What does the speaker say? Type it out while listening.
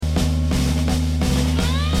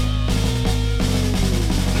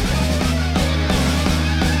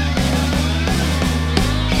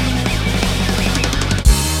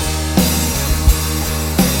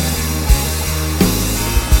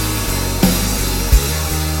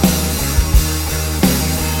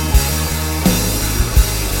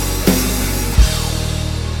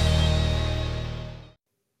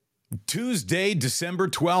Tuesday, December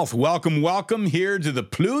 12th. Welcome here to the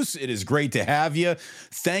Plus. It is great to have you.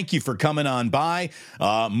 Thank you for coming on by.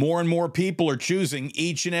 More and more people are choosing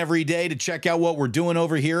each and every day to check out what we're doing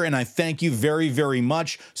over here, and I thank you very, very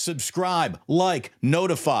much. Subscribe, like,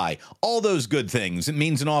 notify, all those good things. It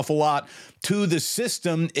means an awful lot to the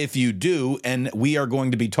system if you do, and we are going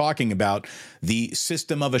to be talking about the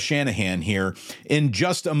system of a Shanahan here in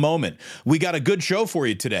just a moment. We got a good show for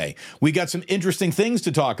you today. We got some interesting things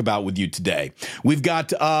to talk about with you today. We've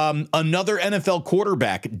got another NFL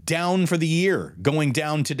quarterback down for the year, going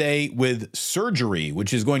down today with surgery,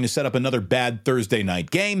 which is going to set up another bad Thursday night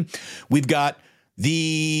game. We've got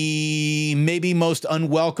the maybe most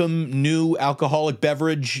unwelcome new alcoholic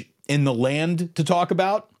beverage in the land to talk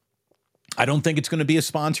about. I don't think it's going to be a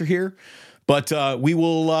sponsor here, but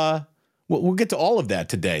we'll get to all of that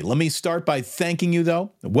today. Let me start by thanking you,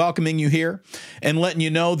 though, welcoming you here, and letting you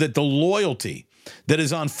know that the loyalty that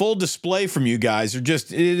is on full display from you guys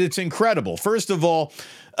it's incredible. First of all,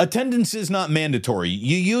 attendance is not mandatory.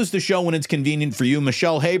 You use the show when it's convenient for you.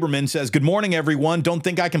 Michelle Haberman says, "Good morning, everyone. Don't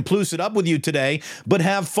think I can plus it up with you today, but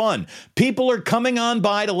have fun." People are coming on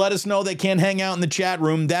by to let us know they can't hang out in the chat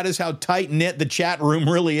room. That is how tight-knit the chat room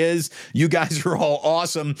really is. You guys are all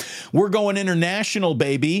awesome. We're going international,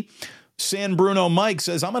 baby. San Bruno Mike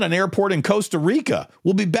says, "I'm at an airport in Costa Rica.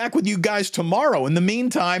 We'll be back with you guys tomorrow. In the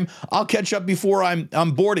meantime, I'll catch up before I'm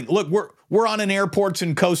boarding." Look, we're on an airports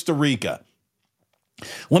in Costa Rica.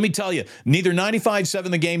 Let me tell you, neither 95.7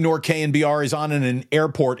 The Game nor KNBR is on an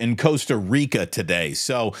airport in Costa Rica today.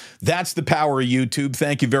 So that's the power of YouTube.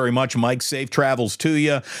 Thank you very much, Mike. Safe travels to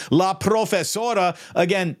you. La Profesora,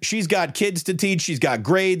 again, she's got kids to teach. She's got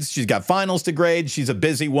grades. She's got finals to grade. She's a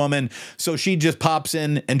busy woman. So she just pops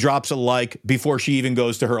in and drops a like before she even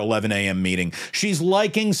goes to her 11 a.m. meeting. She's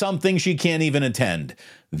liking something she can't even attend.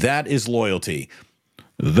 That is loyalty.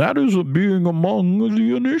 That is being among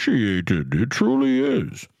the initiated. It truly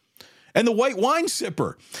is. And the white wine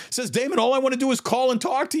sipper says, "Damon, all I want to do is call and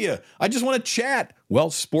talk to you. I just want to chat."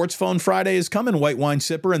 Well, Sports Phone Friday is coming, white wine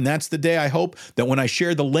sipper, and that's the day I hope that when I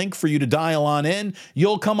share the link for you to dial on in,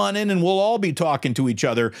 you'll come on in and we'll all be talking to each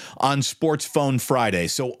other on Sports Phone Friday.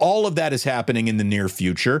 So all of that is happening in the near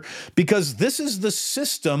future because this is the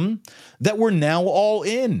system that we're now all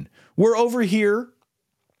in. We're over here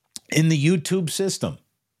in the YouTube system.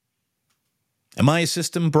 Am I a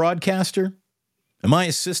system broadcaster? Am I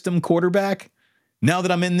a system quarterback? Now that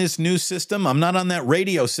I'm in this new system, I'm not on that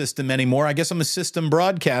radio system anymore. I guess I'm a system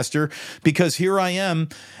broadcaster because here I am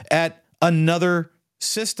at another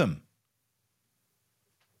system.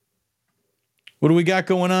 What do we got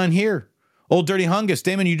going on here? Old Dirty Hungus,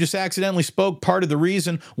 Damon, you just accidentally spoke part of the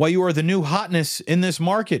reason why you are the new hotness in this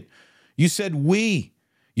market. You said we.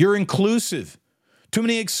 You're inclusive. Too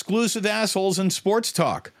many exclusive assholes in sports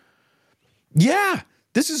talk. Yeah,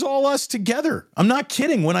 this is all us together. I'm not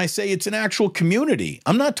kidding when I say it's an actual community.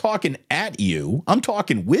 I'm not talking at you. I'm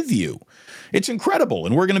talking with you. It's incredible.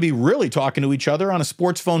 And we're going to be really talking to each other on a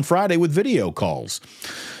Sports Phone Friday with video calls.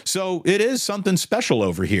 So it is something special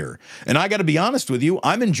over here. And I got to be honest with you,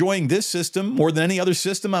 I'm enjoying this system more than any other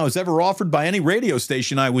system I was ever offered by any radio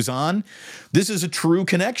station I was on. This is a true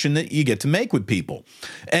connection that you get to make with people.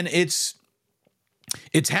 And it's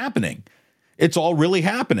happening. It's all really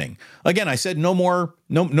happening. Again, I said no more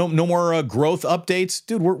growth updates.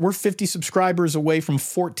 Dude, we're 50 subscribers away from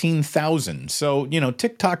 14,000. So,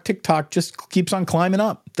 TikTok just keeps on climbing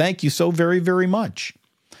up. Thank you so very, very much.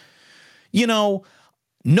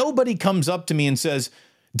 Nobody comes up to me and says,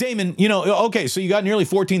 "Damon, okay, so you got nearly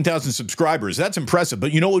 14,000 subscribers. That's impressive.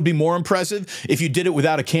 But you know what would be more impressive? If you did it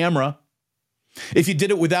without a camera. If you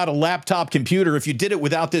did it without a laptop computer, if you did it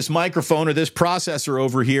without this microphone or this processor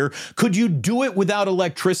over here, could you do it without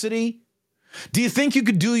electricity? Do you think you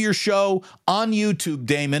could do your show on YouTube,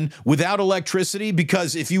 Damon, without electricity?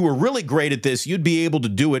 Because if you were really great at this, you'd be able to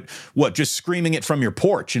do it, just screaming it from your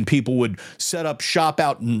porch, and people would set up shop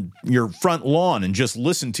out in your front lawn and just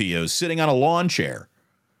listen to you sitting on a lawn chair.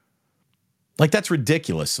 Like, that's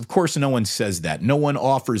ridiculous. Of course, no one says that. No one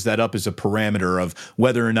offers that up as a parameter of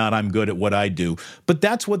whether or not I'm good at what I do. But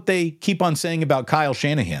that's what they keep on saying about Kyle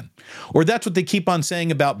Shanahan. Or that's what they keep on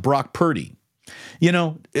saying about Brock Purdy.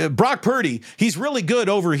 Brock Purdy, he's really good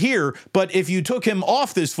over here, but if you took him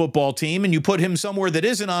off this football team and you put him somewhere that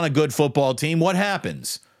isn't on a good football team, what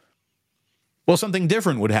happens? Well, something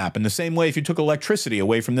different would happen. The same way if you took electricity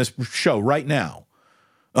away from this show right now.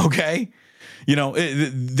 Okay?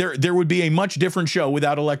 There would be a much different show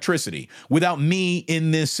without electricity. Without me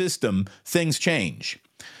in this system, things change.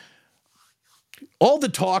 All the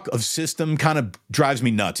talk of system kind of drives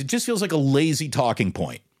me nuts. It just feels like a lazy talking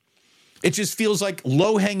point. It just feels like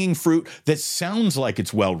low-hanging fruit that sounds like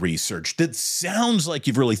it's well-researched, that sounds like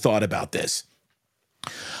you've really thought about this.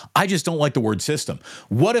 I just don't like the word system.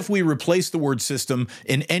 What if we replace the word system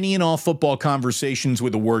in any and all football conversations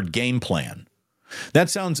with the word game plan? That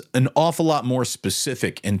sounds an awful lot more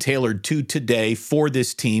specific and tailored to today, for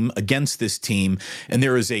this team, against this team, and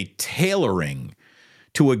there is a tailoring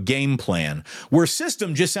to a game plan, where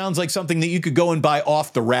system just sounds like something that you could go and buy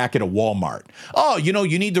off the rack at a Walmart. Oh,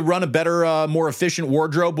 you need to run a better, more efficient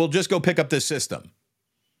wardrobe? Well, just go pick up this system.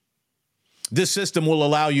 This system will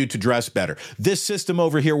allow you to dress better. This system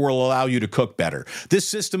over here will allow you to cook better. This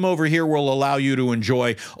system over here will allow you to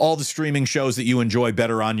enjoy all the streaming shows that you enjoy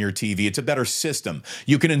better on your TV. It's a better system.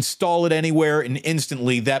 You can install it anywhere, and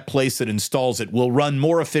instantly that place that installs it will run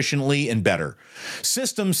more efficiently and better.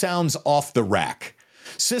 System sounds off the rack.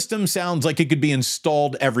 System sounds like it could be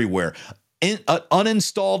installed everywhere.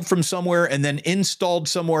 Uninstalled from somewhere and then installed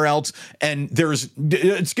somewhere else, and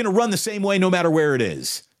it's going to run the same way no matter where it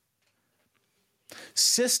is.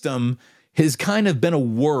 System has kind of been a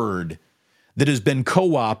word that has been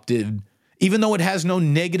co-opted, even though it has no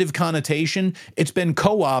negative connotation. It's been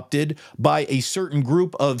co-opted by a certain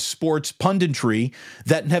group of sports punditry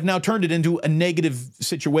that have now turned it into a negative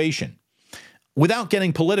situation. Without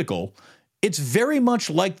getting political, it's very much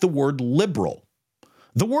like the word liberal.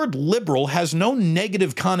 The word liberal has no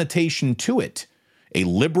negative connotation to it. A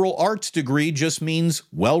liberal arts degree just means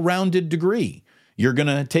well-rounded degree. You're going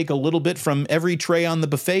to take a little bit from every tray on the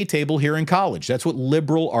buffet table here in college. That's what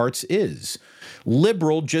liberal arts is.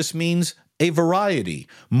 Liberal just means a variety,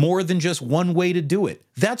 more than just one way to do it.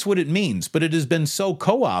 That's what it means, but it has been so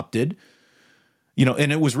co-opted,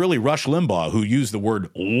 and it was really Rush Limbaugh who used the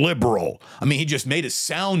word liberal. I mean, he just made it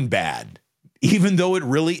sound bad, even though it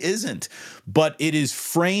really isn't. But it is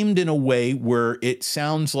framed in a way where it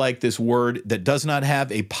sounds like this word that does not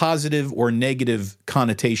have a positive or negative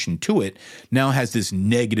connotation to it now has this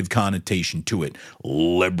negative connotation to it.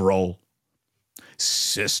 Liberal,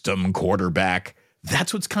 system quarterback.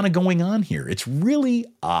 That's what's kind of going on here. It's really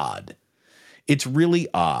odd. It's really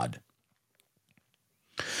odd.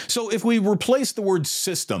 So if we replace the word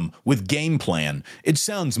system with game plan, it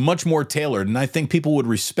sounds much more tailored, and I think people would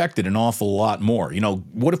respect it an awful lot more.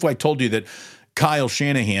 What if I told you that Kyle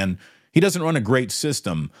Shanahan, he doesn't run a great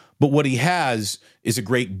system, but what he has is a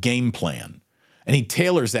great game plan, and he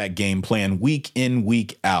tailors that game plan week in,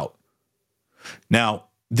 week out. Now,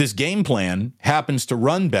 this game plan happens to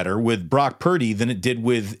run better with Brock Purdy than it did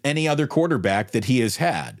with any other quarterback that he has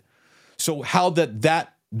had. So how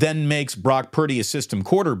that then makes Brock Purdy a system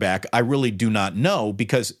quarterback, I really do not know,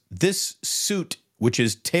 because this suit, which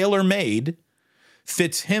is tailor-made,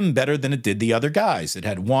 fits him better than it did the other guys that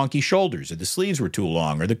had wonky shoulders, or the sleeves were too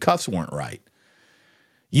long, or the cuffs weren't right.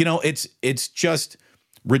 It's just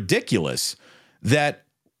ridiculous that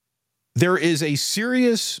there is a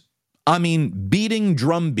serious, beating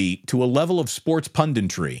drumbeat to a level of sports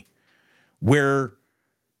punditry where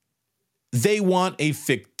they want a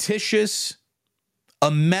fictitious,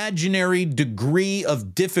 imaginary degree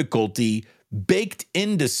of difficulty baked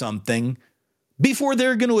into something before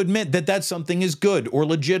they're going to admit that something is good or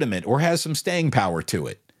legitimate or has some staying power to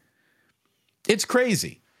it. It's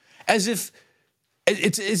crazy. It's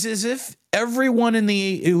as if everyone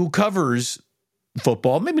who covers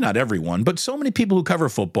football, maybe not everyone, but so many people who cover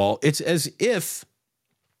football, it's as if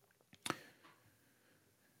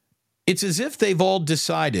they've all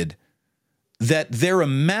decided that their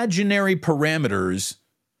imaginary parameters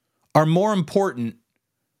are more important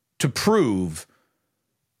to prove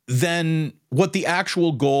than what the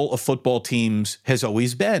actual goal of football teams has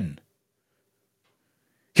always been.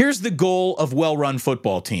 Here's the goal of well-run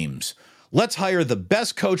football teams. Let's hire the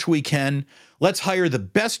best coach we can. Let's hire the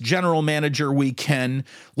best general manager we can.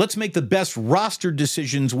 Let's make the best roster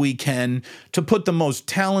decisions we can to put the most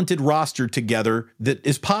talented roster together that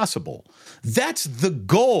is possible. That's the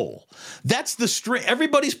goal. That's the string.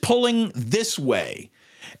 Everybody's pulling this way.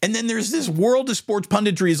 And then there's this world of sports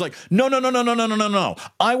punditry is like, no.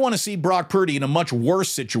 I want to see Brock Purdy in a much worse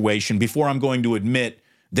situation before I'm going to admit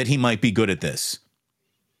that he might be good at this.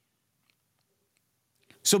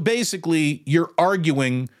 So basically, you're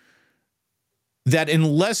arguing that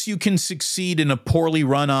unless you can succeed in a poorly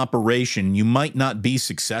run operation, you might not be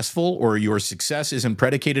successful, or your success isn't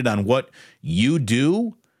predicated on what you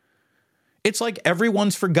do. It's like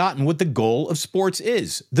everyone's forgotten what the goal of sports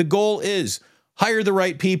is. The goal is hire the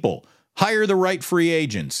right people, hire the right free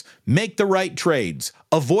agents, make the right trades,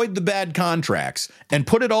 avoid the bad contracts, and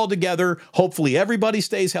put it all together. Hopefully everybody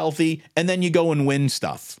stays healthy, and then you go and win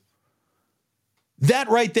stuff. That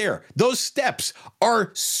right there, those steps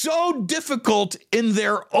are so difficult in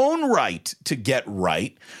their own right to get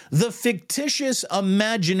right. The fictitious,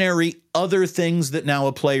 imaginary other things that now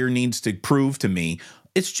a player needs to prove to me,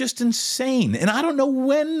 it's just insane. And I don't know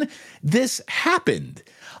when this happened.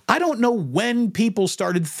 I don't know when people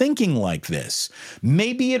started thinking like this.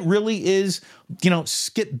 Maybe it really is,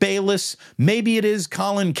 Skip Bayless. Maybe it is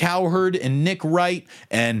Colin Cowherd and Nick Wright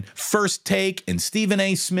and First Take and Stephen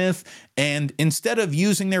A. Smith. And instead of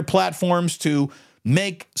using their platforms to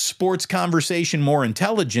make sports conversation more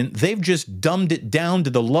intelligent, they've just dumbed it down to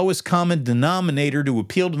the lowest common denominator to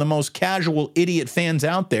appeal to the most casual idiot fans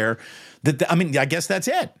out there. I guess that's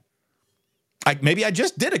it. Maybe I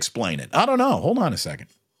just did explain it. I don't know. Hold on a second.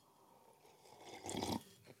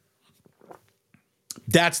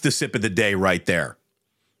 That's the sip of the day right there.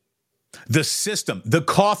 The system, the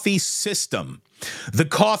coffee system, the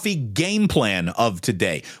coffee game plan of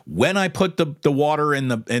today. When I put the water in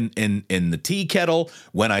the tea kettle,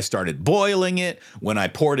 when I started boiling it, when I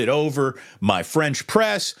poured it over my French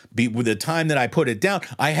press, with the time that I put it down,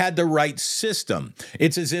 I had the right system.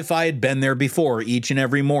 It's as if I had been there before each and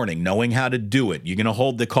every morning, knowing how to do it. You're going to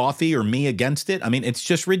hold the coffee or me against it? It's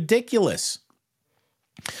just ridiculous.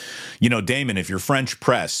 Damon, if your French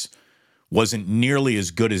press wasn't nearly as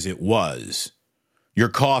good as it was, your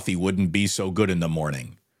coffee wouldn't be so good in the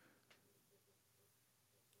morning.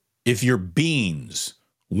 If your beans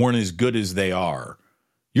weren't as good as they are,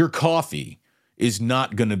 your coffee is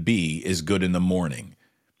not going to be as good in the morning.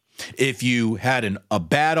 If you had a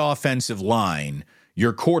bad offensive line,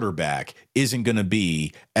 your quarterback isn't going to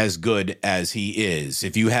be as good as he is.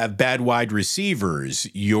 If you have bad wide receivers,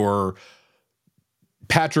 your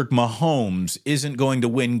Patrick Mahomes isn't going to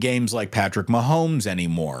win games like Patrick Mahomes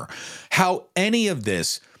anymore. How any of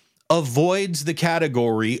this avoids the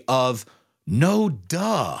category of no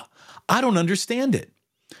duh. I don't understand it.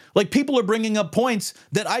 Like, people are bringing up points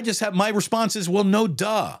that I just have, my response is, well, no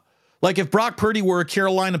duh. Like, if Brock Purdy were a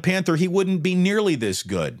Carolina Panther, he wouldn't be nearly this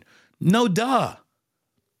good. No duh.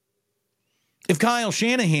 If Kyle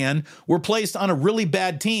Shanahan were placed on a really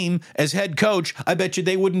bad team as head coach, I bet you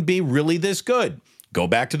they wouldn't be really this good. Go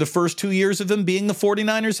back to the first 2 years of him being the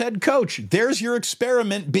 49ers head coach. There's your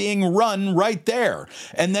experiment being run right there.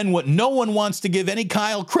 And then what no one wants to give any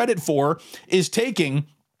Kyle credit for is taking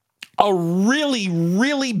a really,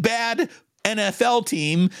 really bad NFL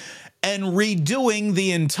team and redoing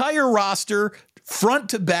the entire roster front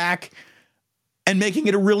to back and making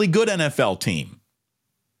it a really good NFL team.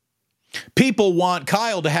 People want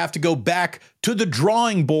Kyle to have to go back to the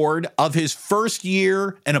drawing board of his first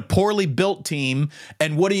year and a poorly built team.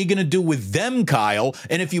 And what are you going to do with them, Kyle?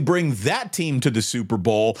 And if you bring that team to the Super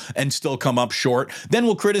Bowl and still come up short, then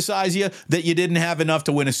we'll criticize you that you didn't have enough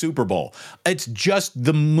to win a Super Bowl. It's just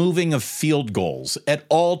the moving of field goals at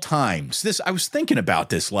all times. I was thinking about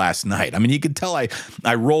this last night. You could tell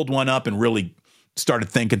I rolled one up and really started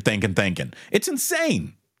thinking. It's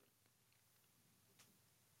insane.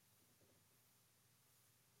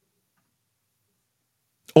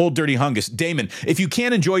 Old Dirty Hungus. Damon, if you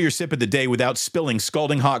can't enjoy your sip of the day without spilling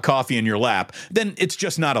scalding hot coffee in your lap, then it's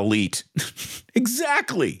just not elite.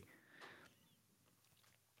 Exactly.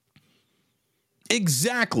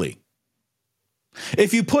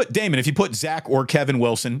 If you put Zach or Kevin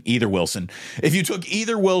Wilson, either Wilson, if you took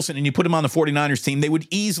either Wilson and you put him on the 49ers team, they would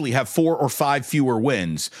easily have 4 or 5 fewer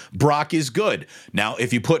wins. Brock is good. Now,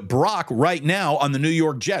 if you put Brock right now on the New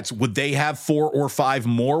York Jets, would they have 4 or 5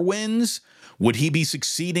 more wins? Would he be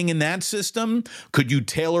succeeding in that system? Could you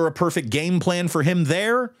tailor a perfect game plan for him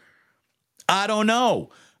there? I don't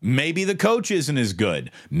know. Maybe the coach isn't as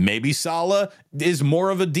good. Maybe Saleh is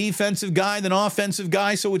more of a defensive guy than offensive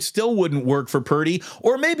guy, so it still wouldn't work for Purdy.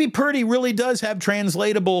 Or maybe Purdy really does have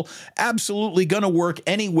translatable, absolutely going to work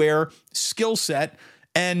anywhere skill set,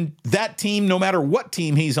 and that team, no matter what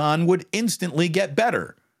team he's on, would instantly get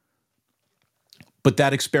better. But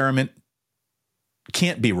that experiment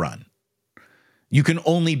can't be run. You can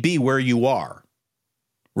only be where you are,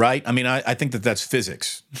 right? I think that's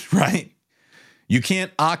physics, right? You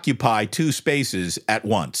can't occupy 2 spaces at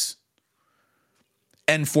once.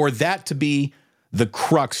 And for that to be the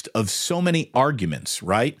crux of so many arguments,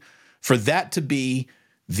 right? For that to be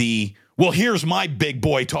well, here's my big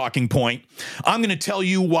boy talking point. I'm going to tell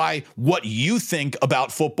you why what you think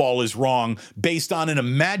about football is wrong based on an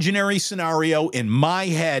imaginary scenario in my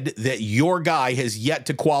head that your guy has yet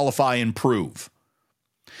to qualify and prove.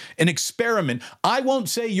 An experiment. I won't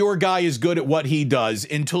say your guy is good at what he does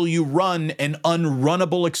until you run an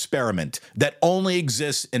unrunnable experiment that only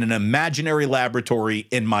exists in an imaginary laboratory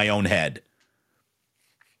in my own head.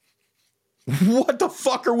 What the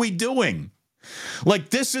fuck are we doing? Like,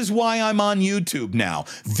 this is why I'm on YouTube now.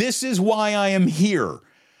 This is why I am here.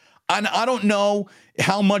 And I don't know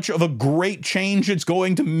how much of a great change it's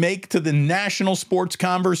going to make to the national sports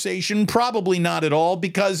conversation. Probably not at all,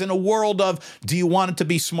 because in a world of, do you want it to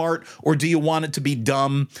be smart or do you want it to be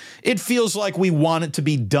dumb? It feels like we want it to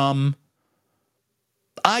be dumb.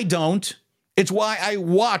 I don't. It's why I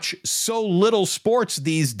watch so little sports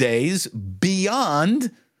these days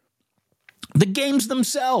beyond the games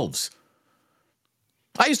themselves.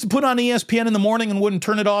 I used to put on ESPN in the morning and wouldn't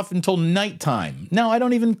turn it off until nighttime. Now I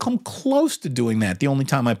don't even come close to doing that. The only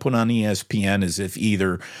time I put on ESPN is if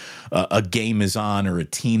either a game is on or a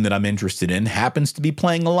team that I'm interested in happens to be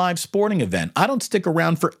playing a live sporting event. I don't stick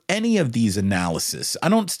around for any of these analysis. I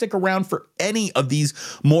don't stick around for any of these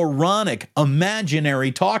moronic,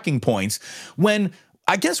 imaginary talking points when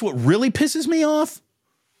I guess what really pisses me off,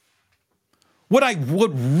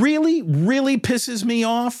 what really, really pisses me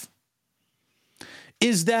off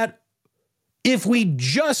is that if we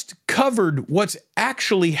just covered what's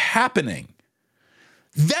actually happening,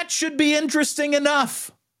 that should be interesting enough.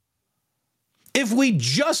 If we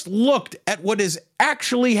just looked at what is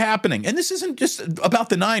actually happening, and this isn't just about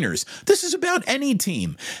the Niners, this is about any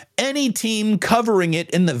team covering it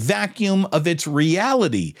in the vacuum of its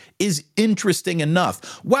reality is interesting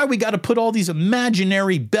enough. Why we got to put all these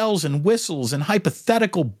imaginary bells and whistles and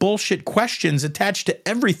hypothetical bullshit questions attached to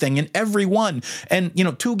everything and everyone. And,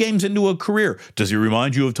 2 games into a career, does he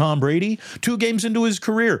remind you of Tom Brady? 2 games into his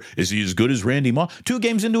career, is he as good as Randy Moss? 2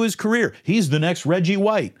 games into his career, he's the next Reggie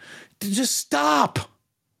White. Just stop.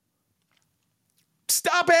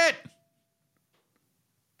 Stop it.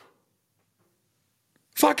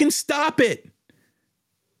 Fucking stop it.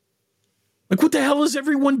 Like, what the hell is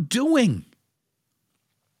everyone doing?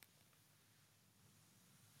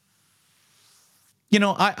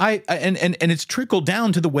 And it's trickled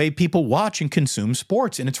down to the way people watch and consume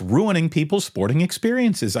sports, and it's ruining people's sporting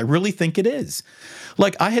experiences. I really think it is.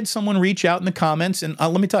 Like, I had someone reach out in the comments, and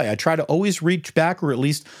let me tell you, I try to always reach back or at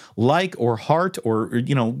least like or heart or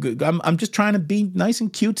I'm just trying to be nice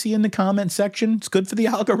and cutesy in the comment section. It's good for the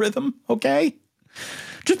algorithm, okay?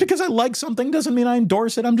 Just because I like something doesn't mean I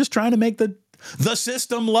endorse it. I'm just trying to make the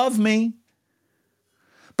system love me.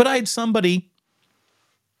 But I had somebody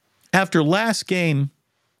after last game,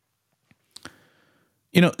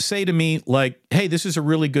 say to me like, hey, this is a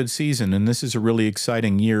really good season and this is a really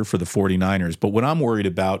exciting year for the 49ers. But what I'm worried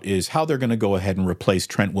about is how they're going to go ahead and replace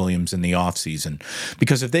Trent Williams in the offseason.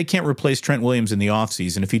 Because if they can't replace Trent Williams in the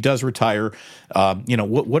offseason, if he does retire,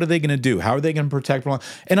 what are they going to do? How are they going to protect him?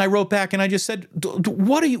 And I wrote back and I just said,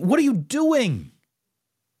 what are you doing?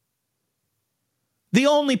 The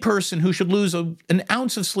only person who should lose an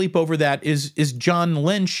ounce of sleep over that is John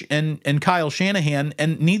Lynch and Kyle Shanahan,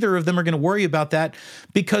 and neither of them are going to worry about that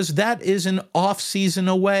because that is an off season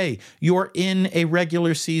away. You're in a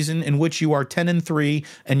regular season in which you are 10-3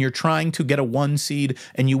 and you're trying to get a 1 seed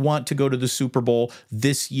and you want to go to the Super Bowl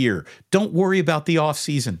this year. Don't worry about the off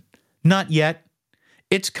season. Not yet.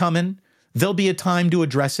 It's coming. There'll be a time to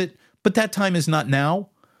address it, but that time is not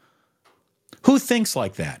now. Who thinks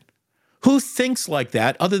like that? Who thinks like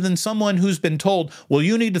that other than someone who's been told, well,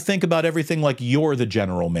 you need to think about everything like you're the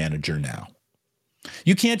general manager now.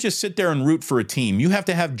 You can't just sit there and root for a team. You have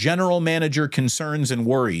to have general manager concerns and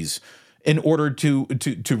worries in order to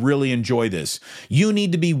really enjoy this. You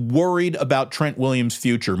need to be worried about Trent Williams'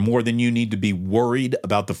 future more than you need to be worried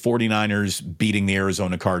about the 49ers beating the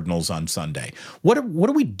Arizona Cardinals on Sunday. What are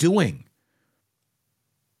we doing?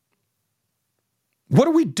 What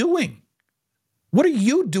are we doing? What are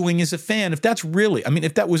you doing as a fan? If that's really,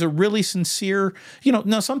 if that was a really sincere,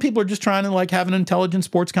 now some people are just trying to like have an intelligent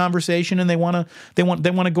sports conversation and they want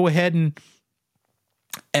to go ahead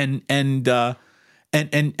and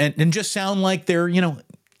just sound like they're, an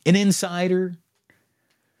insider.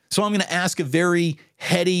 So I'm going to ask a very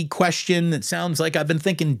heady question that sounds like I've been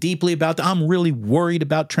thinking deeply about that. I'm really worried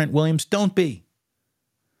about Trent Williams. Don't be.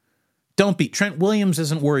 Trent Williams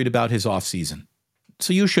isn't worried about his offseason.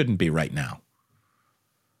 So you shouldn't be right now.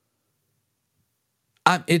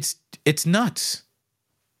 It's nuts.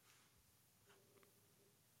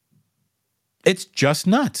 It's just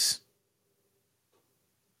nuts.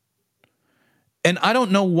 And I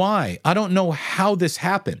don't know why. I don't know how this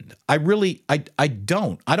happened. I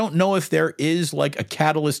don't. I don't know if there is like a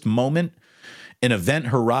catalyst moment, an event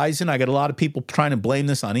horizon. I got a lot of people trying to blame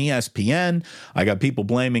this on ESPN. I got people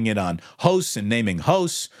blaming it on hosts and naming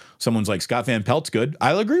hosts. Someone's like, Scott Van Pelt's good.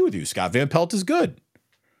 I'll agree with you. Scott Van Pelt is good.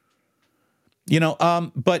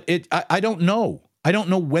 But I don't know. I don't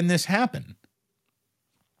know when this happened.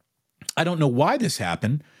 I don't know why this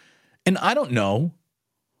happened. And I don't know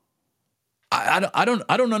I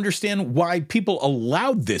don't understand why people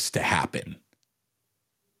allowed this to happen.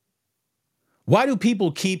 Why do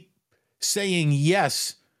people keep saying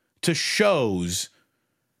yes to shows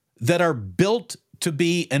that are built to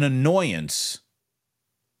be an annoyance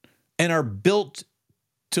and are built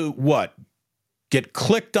to what? Get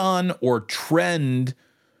clicked on or trend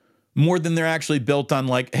more than they're actually built on,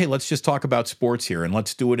 like, hey, let's just talk about sports here and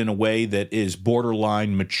let's do it in a way that is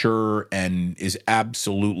borderline mature and is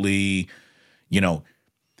absolutely,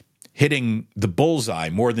 hitting the bullseye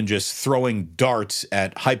more than just throwing darts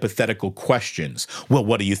at hypothetical questions. Well,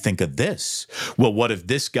 what do you think of this? Well, what if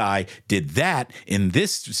this guy did that in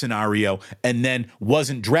this scenario and then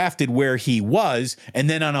wasn't drafted where he was, and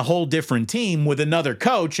then on a whole different team with another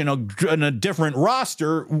coach and a different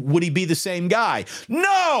roster, would he be the same guy?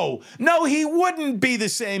 No, he wouldn't be the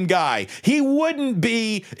same guy. He wouldn't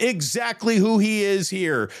be exactly who he is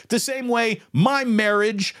here. The same way my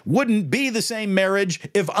marriage wouldn't be the same marriage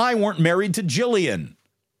if I weren't married to Jillian.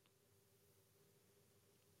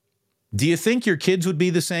 Do you think your kids would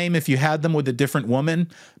be the same if you had them with a different woman?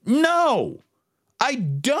 No, I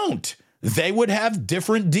don't. They would have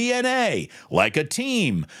different DNA, like a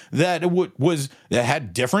team that that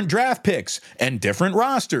had different draft picks and different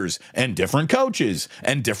rosters and different coaches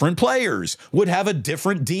and different players would have a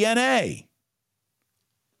different DNA.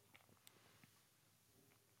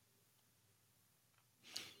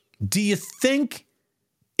 Do you think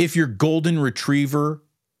if your golden retriever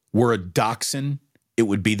were a dachshund, it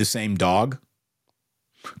would be the same dog?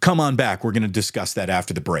 Come on back. We're going to discuss that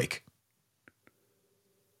after the break.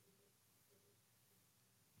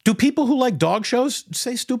 Do people who like dog shows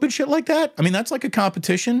say stupid shit like that? I mean, that's like a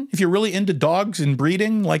competition. If you're really into dogs and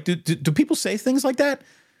breeding, like, do people say things like that?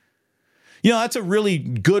 That's a really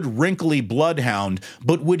good wrinkly bloodhound,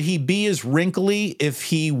 but would he be as wrinkly if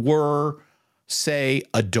he were, say,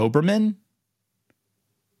 a Doberman?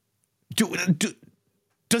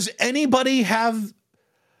 Does anybody have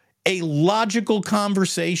a logical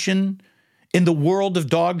conversation in the world of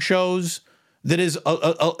dog shows that is,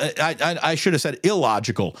 I should have said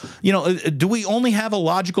illogical? Do we only have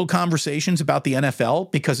illogical conversations about the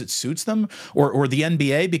NFL because it suits them, or the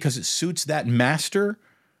NBA because it suits that master?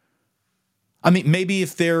 I mean, maybe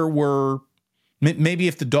if the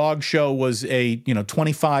dog show was a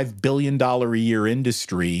 $25 billion a year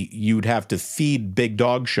industry, you'd have to feed Big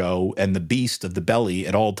Dog Show and the beast of the belly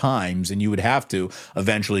at all times, and you would have to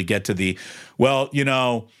eventually get to the,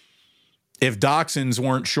 if dachshunds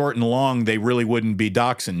weren't short and long, they really wouldn't be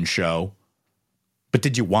Dachshund Show. But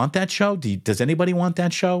did you want that show? Does anybody want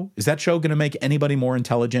that show? Is that show going to make anybody more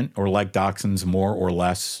intelligent or like dachshunds more or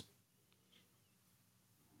less?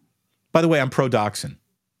 By the way, I'm pro-dachshund.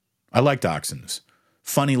 I like dachshunds.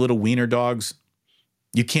 Funny little wiener dogs.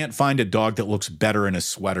 You can't find a dog that looks better in a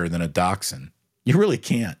sweater than a dachshund. You really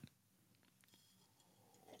can't.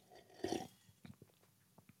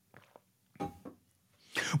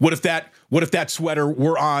 What if that sweater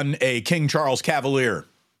were on a King Charles Cavalier,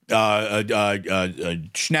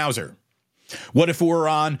 Schnauzer? What if we were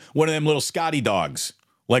on one of them little Scotty dogs,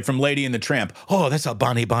 like from Lady and the Tramp? Oh, that's a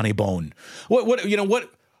Bonnie Bone. What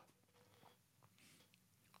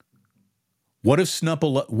if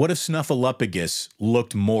Snuffleupagus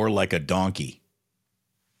looked more like a donkey?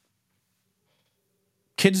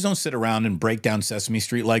 Kids don't sit around and break down Sesame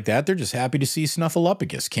Street like that. They're just happy to see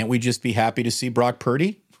Snuffleupagus. Can't we just be happy to see Brock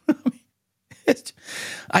Purdy?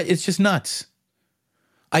 It's just nuts.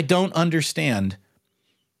 I don't understand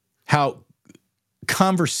how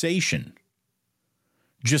conversation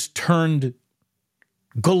just turned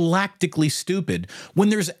galactically stupid when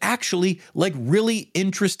there's actually like really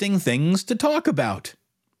interesting things to talk about.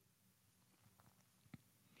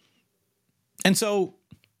 And so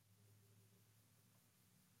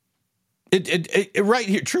it right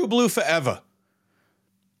here, True Blue Forever,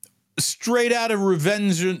 straight out of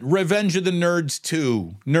Revenge of the Nerds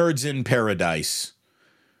 2, Nerds in Paradise,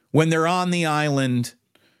 when they're on the island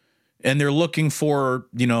and they're looking for,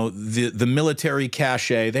 the military cache.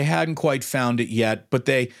 They hadn't quite found it yet, but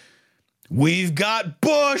we've got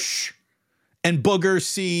Bush. And Booger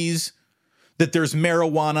sees that there's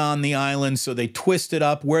marijuana on the island, so they twist it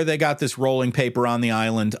up. Where they got this rolling paper on the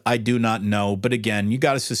island, I do not know. But again, you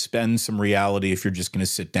got to suspend some reality if you're just going to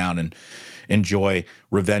sit down and enjoy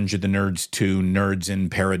Revenge of the Nerds 2, Nerds in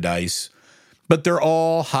Paradise. But they're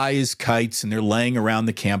all high as kites, and they're laying around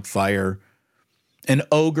the campfire. And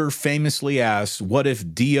Ogre famously asks, what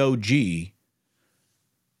if D-O-G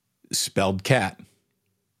spelled cat?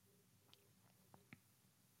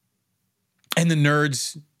 And the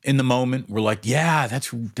nerds in the moment were like, yeah,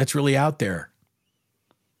 that's really out there.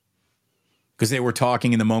 Because they were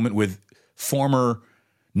talking in the moment with former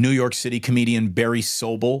New York City comedian Barry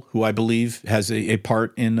Sobel, who I believe has a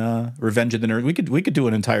part in Revenge of the Nerds. We could do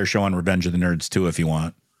an entire show on Revenge of the Nerds too if you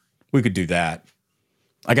want. We could do that.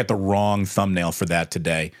 I got the wrong thumbnail for that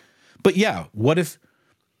today. But yeah, what if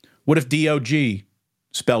DOG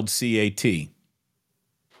spelled CAT?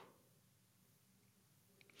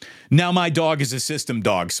 Now my dog is a system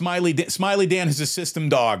dog. Smiley Dan is a system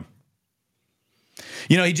dog.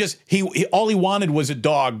 You know, he all he wanted was a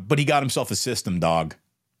dog, but he got himself a system dog.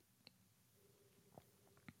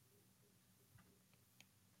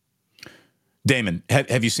 Damon,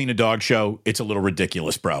 have you seen a dog show? It's a little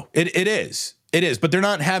ridiculous, bro. It is. It is. But they're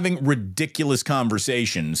not having ridiculous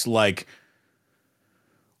conversations like,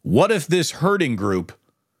 what if this herding group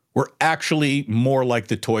were actually more like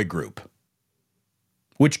the toy group?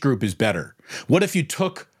 Which group is better? What if you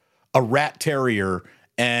took a rat terrier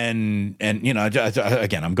and you know,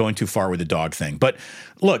 again, I'm going too far with the dog thing. But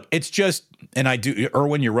look, it's just, and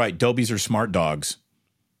Erwin, you're right. Dobies are smart dogs.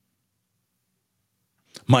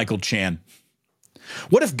 Michael Chan.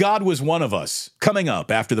 What if God was one of us? Coming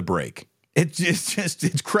up after the break.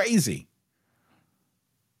 It's crazy.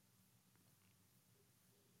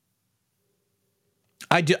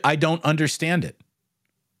 I don't understand it.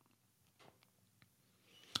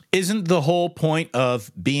 Isn't the whole point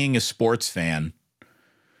of being a sports fan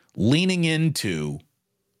leaning into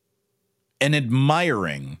and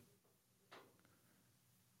admiring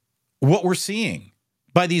what we're seeing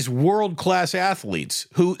by these world-class athletes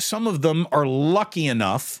who some of them are lucky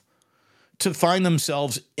enough to find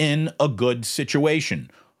themselves in a good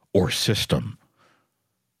situation or system?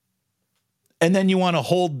 And then you want to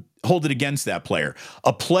hold it against that player.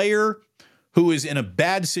 A player who is in a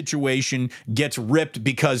bad situation gets ripped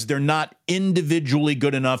because they're not individually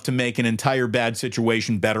good enough to make an entire bad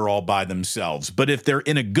situation better all by themselves. But if they're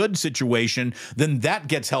in a good situation, then that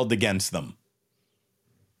gets held against them.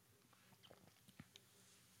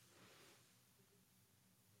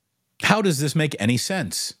 How does this make any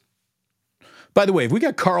sense? By the way, have we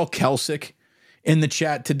got Carl Kelsick in the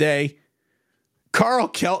chat today? Is Carl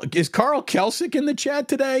Kelsick in the chat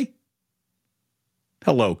today?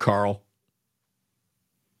 Hello, Carl.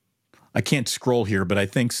 I can't scroll here, but I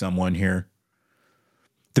think someone here.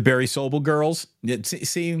 The Barry Sobel girls.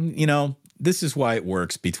 See, you know, this is why it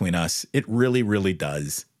works between us. It really, really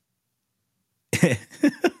does.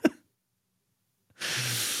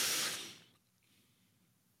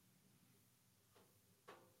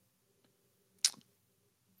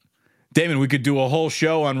 Damon, we could do a whole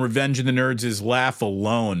show on Revenge of the Nerds' laugh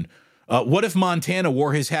alone. What if Montana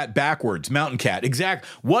wore his hat backwards? Mountain Cat. Exact.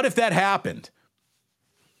 What if that happened?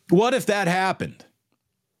 What if that happened?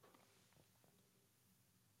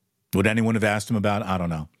 Would anyone have asked him about it? I don't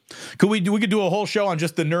know. We could do a whole show on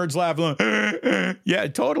just the nerds laugh alone. Yeah,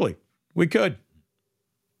 totally. We could.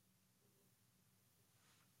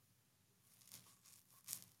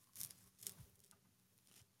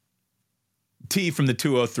 T from the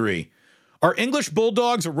 203. Are English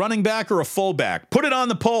Bulldogs a running back or a fullback? Put it on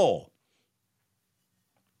the poll.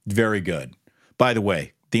 Very good. By the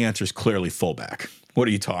way, the answer is clearly fullback. What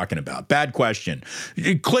are you talking about? Bad question.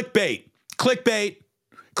 Clickbait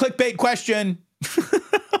question.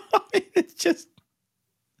 It's just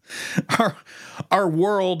our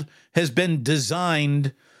world has been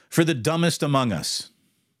designed for the dumbest among us.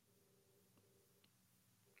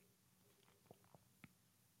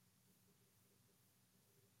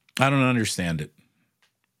 I don't understand it.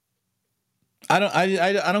 I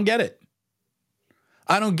don't get it.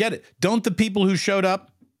 I don't get it. Don't the people who showed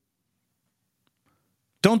up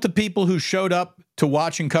to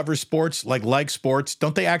watch and cover sports, like sports,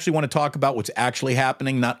 don't they actually want to talk about what's actually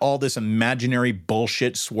happening, not all this imaginary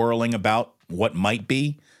bullshit swirling about what might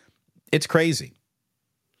be? It's crazy.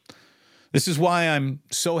 This is why I'm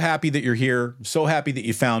so happy that you're here, so happy that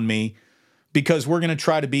you found me, because we're going to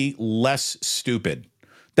try to be less stupid.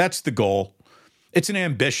 That's the goal. It's an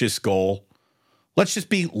ambitious goal. Let's just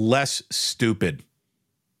be less stupid.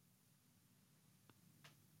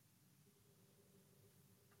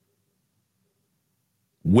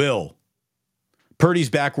 Will. Purdy's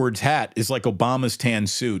backwards hat is like Obama's tan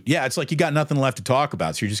suit. Yeah, it's like you got nothing left to talk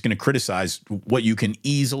about, so you're just going to criticize what you can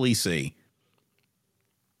easily see.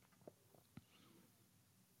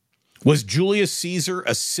 Was Julius Caesar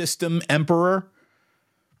a system emperor?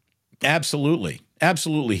 Absolutely.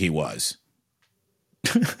 Absolutely he was.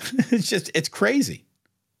 It's crazy.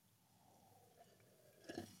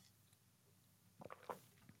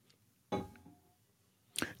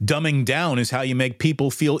 Dumbing down is how you make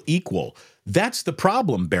people feel equal. That's the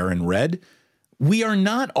problem, Baron Red. We are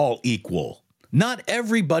not all equal. Not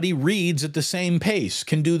everybody reads at the same pace,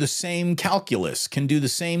 can do the same calculus, can do the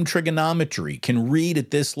same trigonometry, can read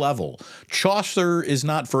at this level. Chaucer is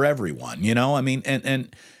not for everyone, you know? I mean, and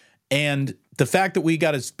the fact that we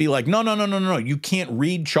got to be like, no, you can't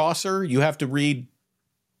read Chaucer. You have to read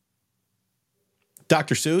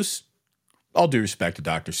Dr. Seuss. All due respect to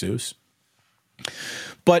Dr. Seuss.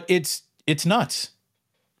 But it's nuts.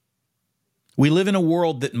 We live in a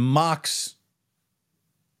world that mocks,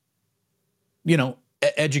 you know,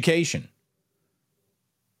 education,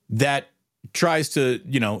 that tries to,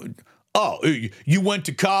 you know, oh, you went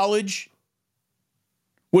to college?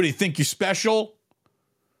 What do you think, you're special?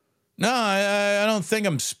 No, I don't think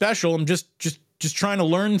I'm special. I'm just trying to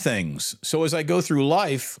learn things. So as I go through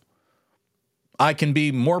life, I can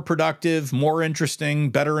be more productive, more interesting,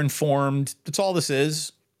 better informed. That's all this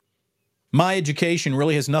is. My education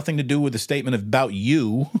really has nothing to do with a statement about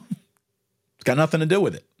you. It's got nothing to do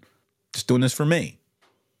with it. Just doing this for me.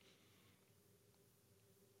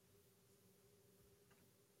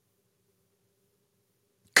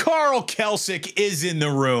 Carl Kelsick is in the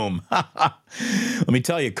room. Let me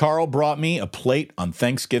tell you, Carl brought me a plate on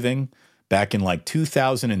Thanksgiving back in like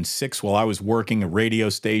 2006 while I was working a radio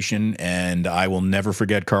station, and I will never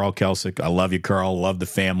forget Carl Kelsick. I love you, Carl. Love the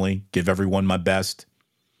family. Give everyone my best.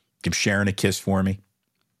 Give Sharon a kiss for me.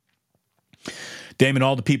 Damon,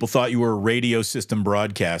 all the people thought you were a radio system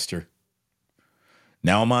broadcaster.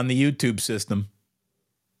 Now I'm on the YouTube system.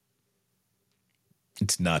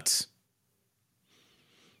 It's nuts.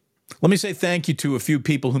 Let me say thank you to a few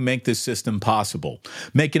people who make this system possible,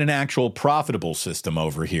 make it an actual profitable system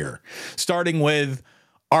over here, starting with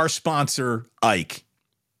our sponsor, Ike.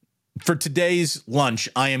 For today's lunch,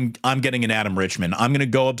 I'm getting an Adam Richman. I'm going to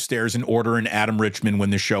go upstairs and order an Adam Richman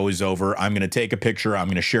when the show is over. I'm going to take a picture. I'm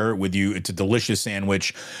going to share it with you. It's a delicious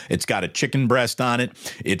sandwich. It's got a chicken breast on it.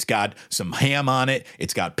 It's got some ham on it.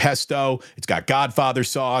 It's got pesto. It's got Godfather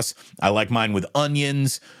sauce. I like mine with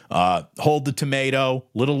onions. Hold the tomato,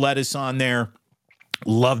 little lettuce on there.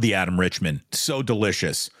 Love the Adam Richman. So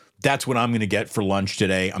delicious. That's what I'm going to get for lunch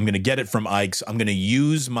today. I'm going to get it from Ike's. I'm going to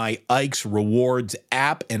use my Ike's Rewards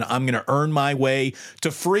app, and I'm going to earn my way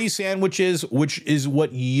to free sandwiches, which is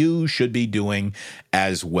what you should be doing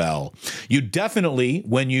as well. You definitely,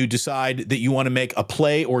 when you decide that you want to make a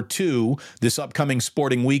play or two this upcoming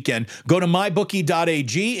sporting weekend, go to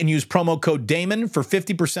mybookie.ag and use promo code Damon for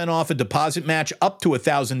 50% off a deposit match up to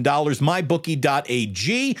 $1,000.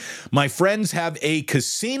 Mybookie.ag. My friends have a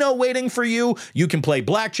casino waiting for you. You can play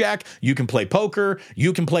blackjack. You can play poker.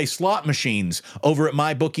 You can play slot machines over at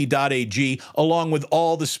mybookie.ag, along with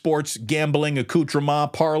all the sports gambling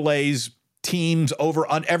accoutrement, parlays, teams, over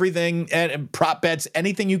on everything, and prop bets,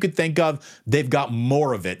 anything you could think of. They've got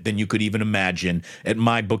more of it than you could even imagine at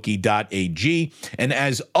mybookie.ag. And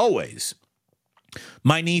as always,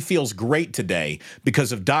 my knee feels great today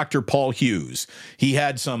because of Dr. Paul Hughes. He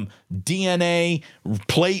had some DNA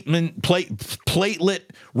platelet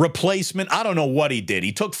replacement. I don't know what he did.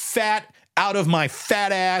 He took fat out of my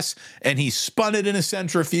fat ass and he spun it in a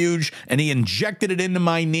centrifuge and he injected it into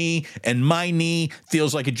my knee, and my knee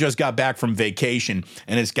feels like it just got back from vacation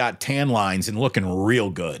and it's got tan lines and looking real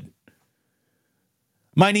good.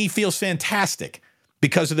 My knee feels fantastic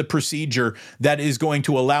because of the procedure that is going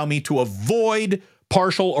to allow me to avoid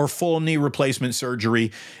partial or full knee replacement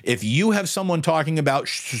surgery. If you have someone talking about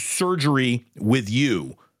surgery with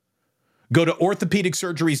you, go to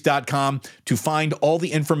orthopedicsurgeries.com to find all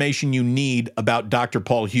the information you need about Dr.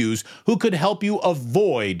 Paul Hughes, who could help you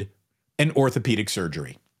avoid an orthopedic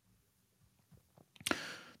surgery.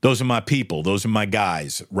 Those are my people. Those are my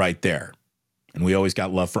guys right there. And we always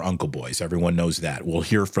got love for Uncle Boys. Everyone knows that. We'll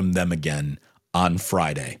hear from them again on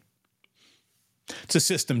Friday. It's a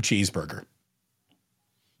system cheeseburger.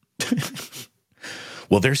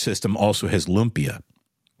 Well, their system also has lumpia.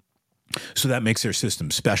 So that makes their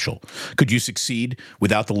system special. Could you succeed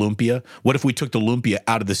without the lumpia? What if we took the lumpia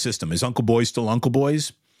out of the system? Is Uncle Boys still Uncle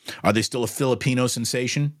Boys? Are they still a Filipino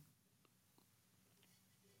sensation?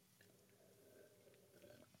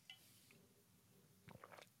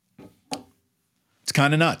 It's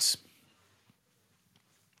kind of nuts.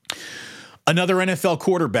 Another NFL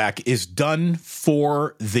quarterback is done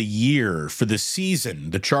for the year, for the season.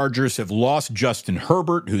 The Chargers have lost Justin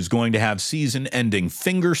Herbert, who's going to have season-ending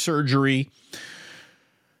finger surgery.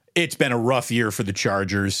 It's been a rough year for the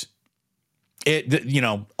Chargers.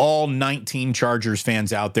 All 19 Chargers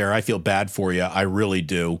fans out there, I feel bad for you. I really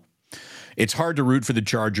do. It's hard to root for the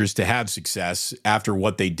Chargers to have success after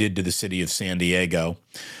what they did to the city of San Diego.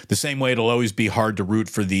 The same way it'll always be hard to root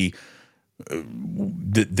for the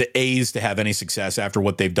the A's to have any success after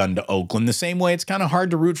what they've done to Oakland. The same way it's kind of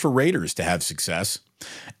hard to root for Raiders to have success.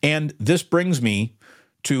 And this brings me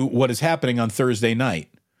to what is happening on Thursday night.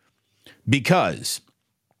 Because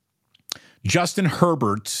Justin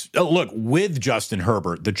Herbert's, with Justin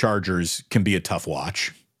Herbert, the Chargers can be a tough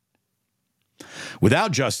watch.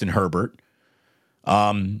 Without Justin Herbert,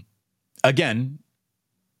 again,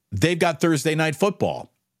 they've got Thursday night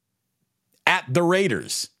football at the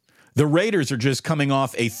Raiders. The Raiders are just coming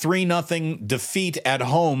off a 3-0 defeat at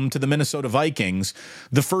home to the Minnesota Vikings,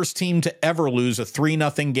 the first team to ever lose a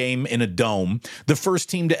 3-0 game in a dome, the first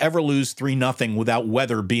team to ever lose 3-0 without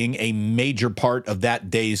weather being a major part of that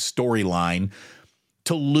day's storyline.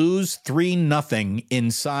 To lose 3-0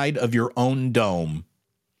 inside of your own dome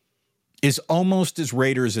is almost as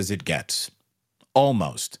Raiders as it gets.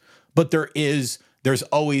 Almost. But there's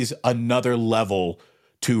always another level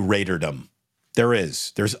to Raiderdom. There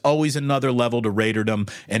is. There's always another level to Raiderdom.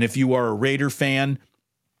 And if you are a Raider fan,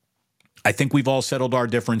 I think we've all settled our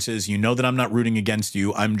differences. You know that I'm not rooting against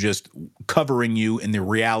you. I'm just covering you in the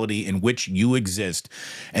reality in which you exist.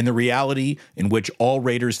 And the reality in which all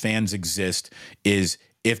Raiders fans exist is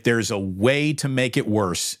if there's a way to make it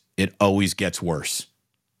worse, it always gets worse.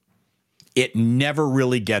 It never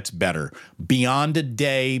really gets better. Beyond a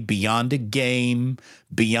day, beyond a game,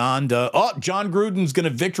 beyond John Gruden's going to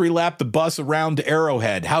victory lap the bus around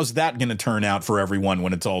Arrowhead. How's that going to turn out for everyone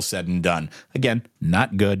when it's all said and done? Again,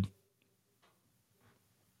 not good.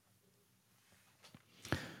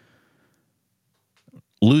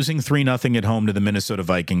 Losing 3-0 at home to the Minnesota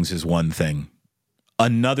Vikings is one thing.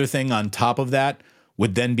 Another thing on top of that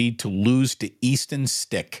would then be to lose to Easton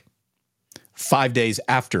Stick 5 days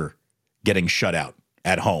after getting shut out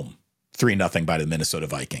at home, 3-0 by the Minnesota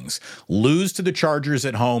Vikings. Lose to the Chargers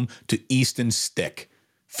at home to Easton Stick,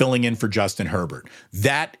 filling in for Justin Herbert.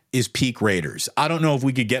 That is peak Raiders. I don't know if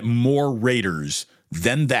we could get more Raiders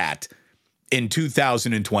than that in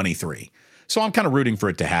 2023. So I'm kind of rooting for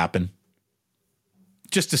it to happen.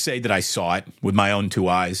 Just to say that I saw it with my own two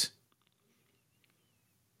eyes.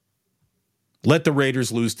 Let the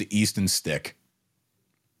Raiders lose to Easton Stick.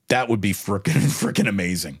 That would be frickin'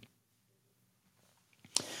 amazing.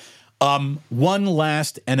 One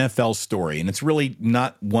last NFL story, and it's really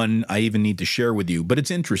not one I even need to share with you, but it's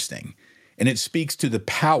interesting, and it speaks to the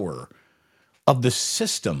power of the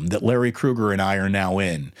system that Larry Krueger and I are now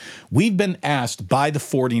in. We've been asked by the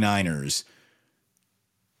 49ers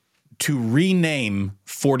to rename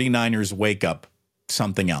 49ers Wake Up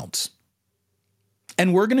something else.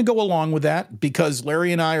 And we're going to go along with that because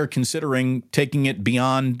Larry and I are considering taking it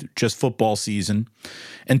beyond just football season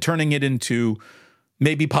and turning it into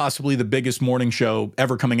maybe possibly the biggest morning show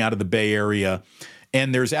ever coming out of the Bay Area.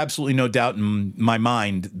 And there's absolutely no doubt in my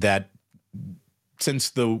mind that since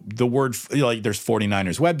the word, there's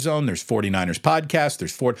 49ers Web Zone, there's 49ers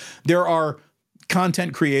Podcast, there are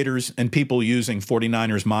content creators and people using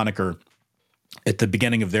 49ers moniker at the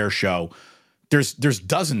beginning of their show. There's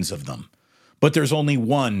dozens of them, but there's only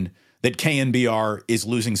one that KNBR is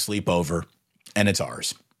losing sleep over, and it's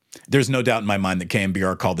ours. There's no doubt in my mind that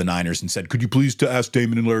KNBR called the Niners and said, could you please ask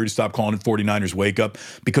Damon and Larry to stop calling it 49ers Wake Up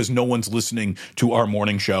because no one's listening to our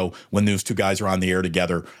morning show when those two guys are on the air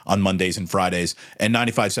together on Mondays and Fridays. And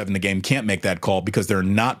 95.7 The Game can't make that call because they're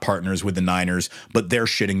not partners with the Niners, but they're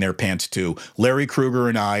shitting their pants too. Larry Krueger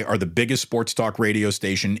and I are the biggest sports talk radio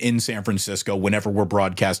station in San Francisco whenever we're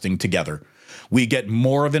broadcasting together. We get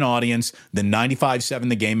more of an audience than 95.7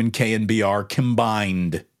 The Game and KNBR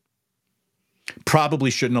combined.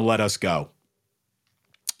 Probably shouldn't have let us go.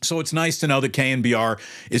 So it's nice to know that KNBR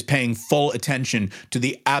is paying full attention to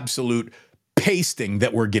the absolute pasting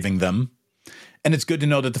that we're giving them. And it's good to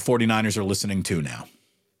know that the 49ers are listening too now.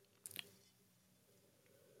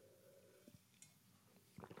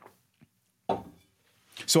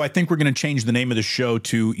 So I think we're going to change the name of the show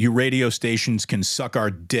to You Radio Stations Can Suck Our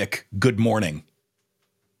Dick. Good morning.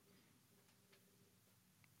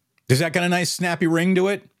 Does that got a nice snappy ring to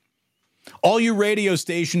it? All you radio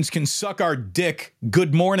stations can suck our dick.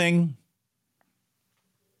 Good morning.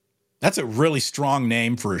 That's a really strong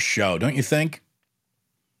name for a show, don't you think?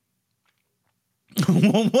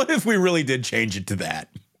 Well, what if we really did change it to that?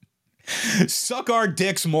 Suck Our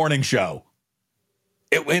Dicks Morning Show.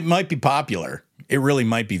 It might be popular. It really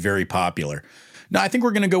might be very popular. No, I think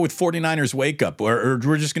we're going to go with 49ers Wake Up, or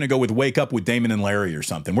we're just going to go with Wake Up with Damon and Larry or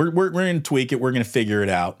something. We're going to tweak it. We're going to figure it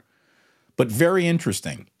out. But very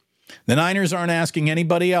interesting. The Niners aren't asking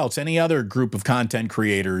anybody else, any other group of content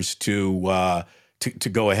creators to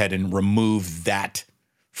go ahead and remove that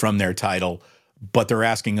from their title, but they're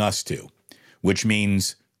asking us to, which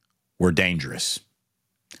means we're dangerous.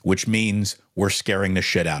 which means we're scaring the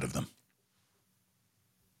shit out of them.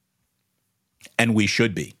 And we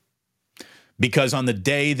should be. Because on the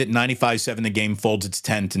day that 95.7 The Game folds its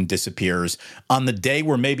tent and disappears, on the day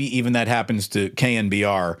where maybe even that happens to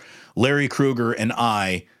KNBR, Larry Krueger and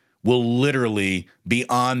I will literally be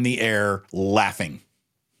on the air laughing.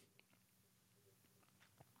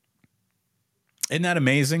 Isn't that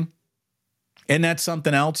amazing? Isn't that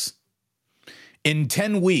something else? In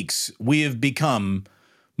 10 weeks, we have become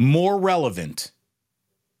more relevant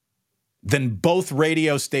than both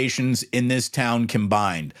radio stations in this town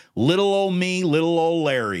combined. Little old me, little old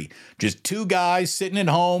Larry. Just two guys sitting at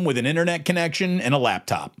home with an internet connection and a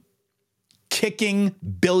laptop. Kicking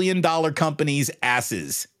billion-dollar companies'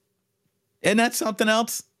 asses. Isn't that something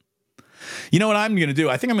else? You know what I'm going to do?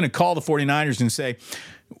 I think I'm going to call the 49ers and say,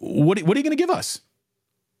 what are you going to give us?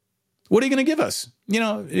 What are you going to give us?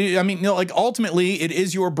 Like ultimately, it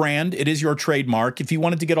is your brand. It is your trademark. If you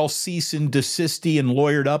wanted to get all cease and desisty and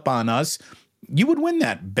lawyered up on us, you would win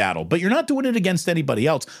that battle. But you're not doing it against anybody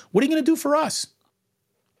else. What are you going to do for us?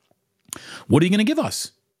 What are you going to give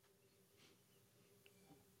us?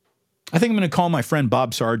 I think I'm going to call my friend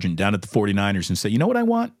Bob Sargent down at the 49ers and say, you know what I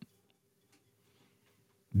want?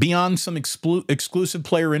 Beyond some exclusive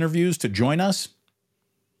player interviews to join us,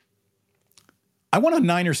 I want a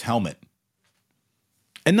Niners helmet.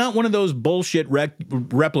 And not one of those bullshit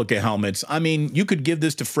replica helmets. I mean, you could give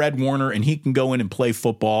this to Fred Warner and he can go in and play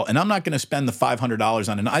football. And I'm not going to spend the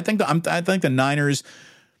 $500 on it. I think the Niners,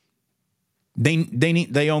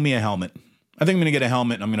 they owe me a helmet. I think I'm going to get a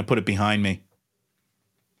helmet and I'm going to put it behind me.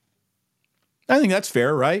 I think that's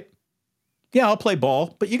fair, right? Yeah, I'll play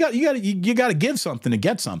ball, but you got to give something to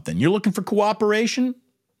get something. You're looking for cooperation?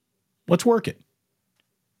 Let's work it.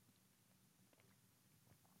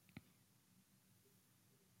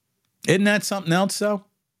 Isn't that something else, though?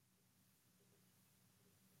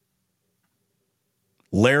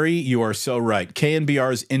 Larry, you are so right.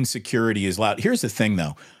 KNBR's insecurity is loud. Here's the thing,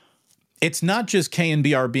 though. It's not just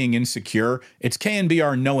KNBR being insecure. It's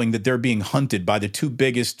KNBR knowing that they're being hunted by the two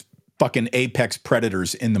biggest fucking apex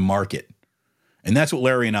predators in the market. And that's what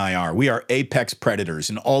Larry and I are. We are apex predators,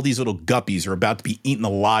 and all these little guppies are about to be eaten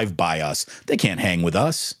alive by us. They can't hang with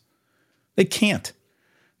us. They can't.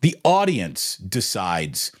 The audience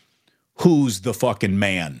decides who's the fucking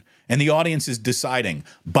man. And the audience is deciding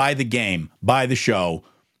by the game, by the show,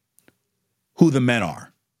 who the men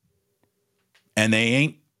are. And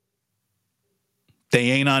they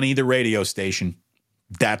ain't on either radio station.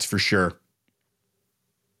 That's for sure.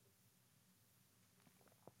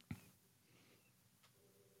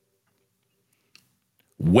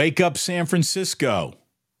 Wake up San Francisco.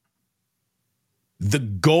 The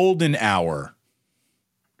golden hour.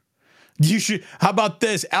 How about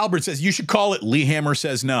this? Albert says you should call it Lee Hammer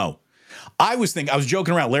Says No. I was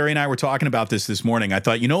joking around. Larry and I were talking about this morning. I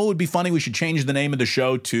thought, what would be funny? We should change the name of the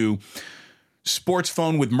show to Sports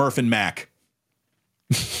Phone with Murph and Mac.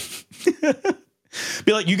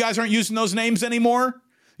 Be like, you guys aren't using those names anymore?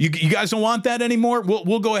 You guys don't want that anymore?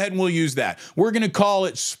 We'll go ahead and we'll use that. We're going to call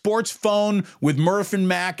it Sports Phone with Murph and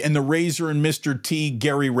Mac and the Razor and Mr. T,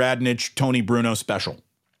 Gary Radnich, Tony Bruno special.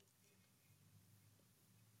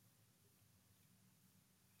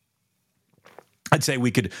 I'd say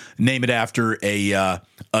we could name it after a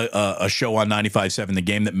show on 95.7 The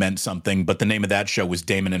Game that meant something, but the name of that show was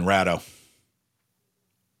Damon and Ratto.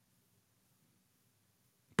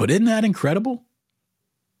 But isn't that incredible?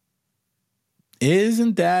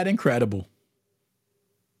 Isn't that incredible?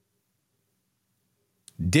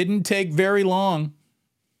 Didn't take very long.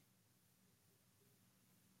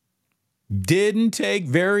 Didn't take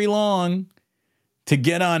very long to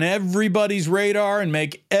get on everybody's radar and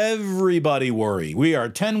make everybody worry. We are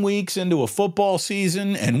 10 weeks into a football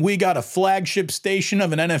season, and we got a flagship station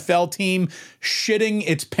of an NFL team shitting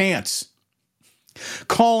its pants.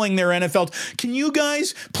 Calling their NFL. Can you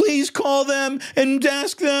guys please call them and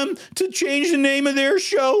ask them to change the name of their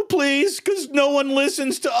show, please? Because no one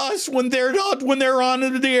listens to us when they're on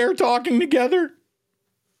the air talking together.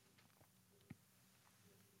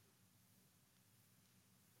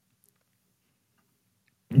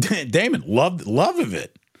 Damon, love of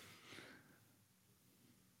it.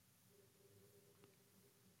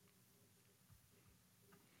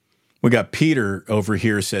 We got Peter over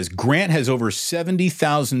here says, Grant has over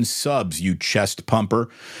 70,000 subs, you chest pumper.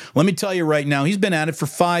 Let me tell you right now, he's been at it for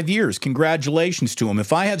 5 years. Congratulations to him.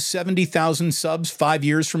 If I have 70,000 subs 5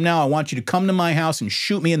 years from now, I want you to come to my house and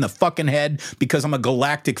shoot me in the fucking head because I'm a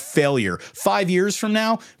galactic failure. 5 years from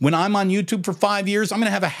now, when I'm on YouTube for 5 years, I'm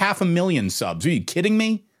going to have 500,000 subs. Are you kidding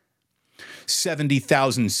me?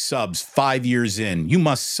 70,000 subs 5 years in. You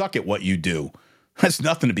must suck at what you do. That's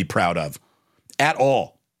nothing to be proud of at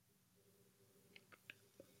all.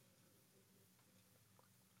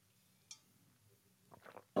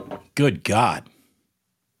 Good God.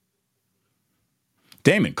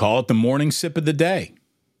 Damon, call it the morning sip of the day.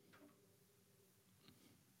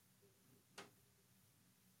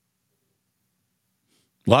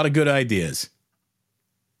 A lot of good ideas.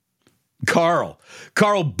 Carl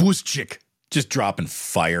Buszczyk, just dropping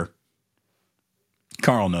fire.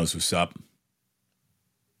 Carl knows what's up.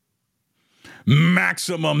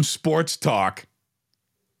 Maximum Sports Talk.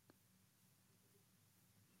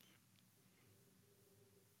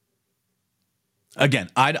 Again,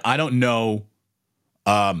 I don't know.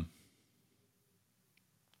 I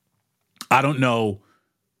don't know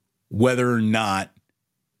whether or not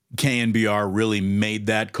KNBR really made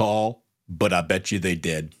that call, but I bet you they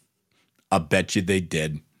did. I bet you they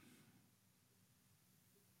did.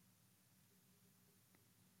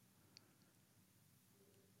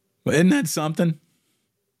 But isn't that something?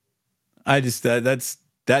 I just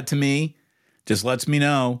that to me just lets me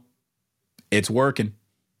know it's working.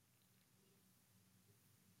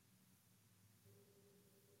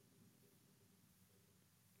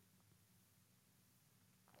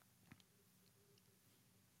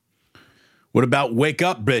 What about wake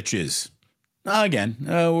up, bitches? Again,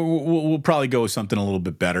 we'll probably go with something a little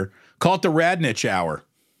bit better. Call it the Radnich Hour.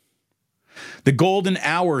 The golden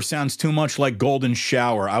hour sounds too much like golden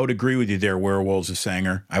shower. I would agree with you there, Werewolves of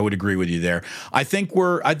Sanger. I would agree with you there. I think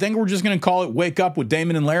we're just going to call it Wake Up with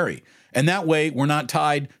Damon and Larry. And that way we're not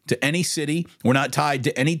tied to any city. We're not tied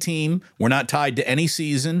to any team. We're not tied to any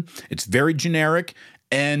season. It's very generic.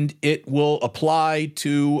 And it will apply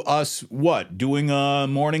to us, doing a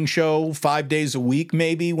morning show 5 days a week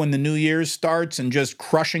maybe when the New Year's starts and just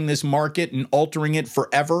crushing this market and altering it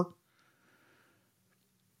forever?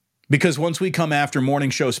 Because once we come after morning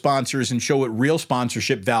show sponsors and show what real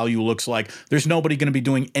sponsorship value looks like, there's nobody going to be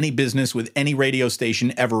doing any business with any radio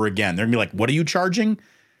station ever again. They're going to be like, what are you charging?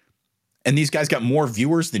 And these guys got more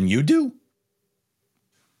viewers than you do?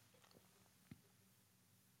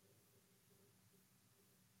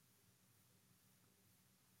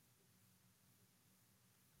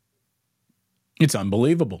 It's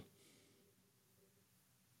unbelievable.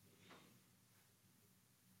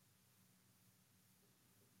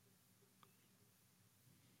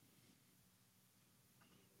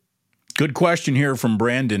 Good question here from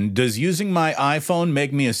Brandon. Does using my iPhone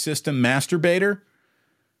make me a system masturbator?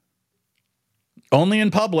 Only in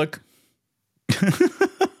public.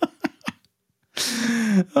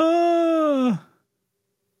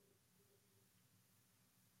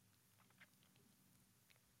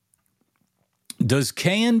 Does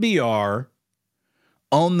KNBR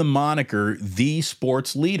own the moniker The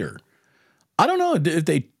Sports Leader? I don't know. Did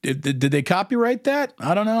they copyright that?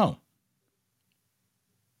 I don't know.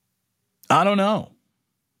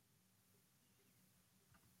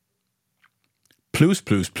 Plus.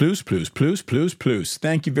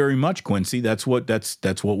 Thank you very much, Quincy. That's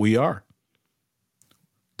what we are.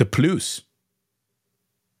 The plus.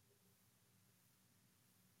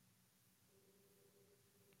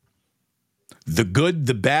 The good,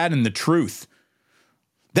 the bad, and the truth.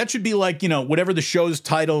 That should be like, whatever the show's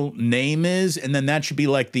title name is, and then that should be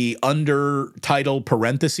like the under title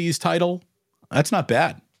parentheses title. That's not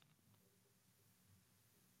bad.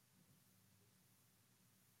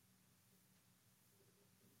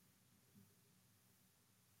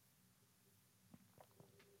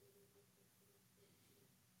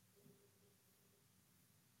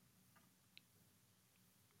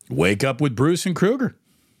 Wake up with Bruce and Kruger.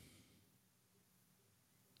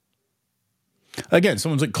 Again,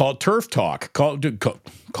 someone's like, call it Turf Talk.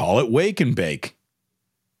 Call it Wake and Bake.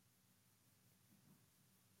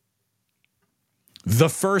 The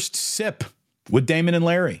First Sip with Damon and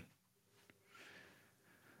Larry.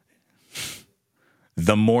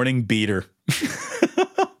 The Morning Beater.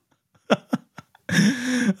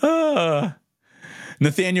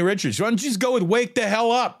 Nathaniel Richards. Why don't you just go with Wake the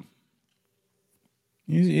Hell Up?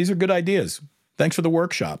 These are good ideas. Thanks for the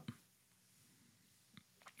workshop.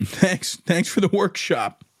 Thanks for the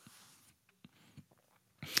workshop.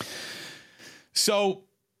 So,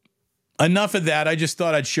 enough of that. I just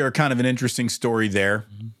thought I'd share kind of an interesting story there.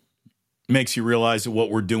 Makes you realize that what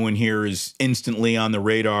we're doing here is instantly on the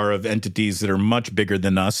radar of entities that are much bigger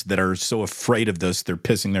than us, that are so afraid of this, they're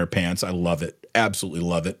pissing their pants. I love it. Absolutely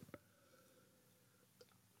love it.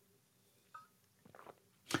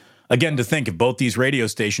 Again, to think if both these radio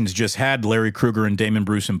stations just had Larry Kruger and Damon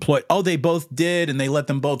Bruce employed. Oh, they both did, and they let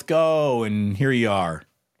them both go, and here you are.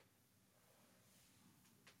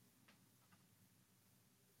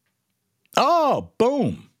 Oh,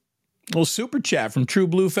 boom. Little super chat from True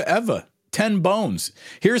Blue Forever. 10 bones.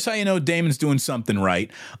 Here's how you know Damon's doing something right.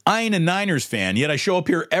 I ain't a Niners fan, yet I show up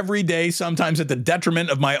here every day, sometimes at the detriment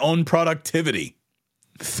of my own productivity.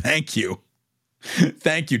 Thank you.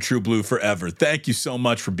 Thank you, True Blue Forever. Thank you so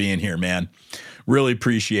much for being here, man. Really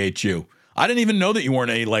appreciate you. I didn't even know that you weren't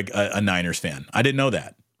a Niners fan. I didn't know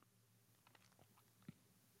that.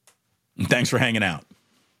 Thanks for hanging out.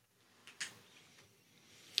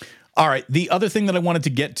 All right. The other thing that I wanted to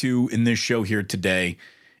get to in this show here today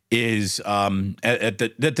is at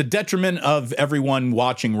the detriment of everyone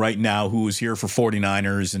watching right now who is here for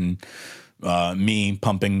 49ers and me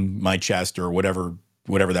pumping my chest or whatever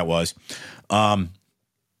that was. I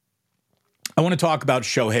want to talk about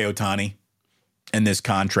Shohei Ohtani and this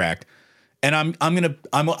contract. And I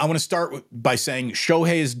want to start by saying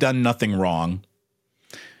Shohei has done nothing wrong.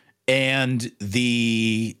 And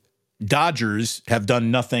the Dodgers have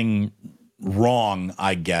done nothing wrong,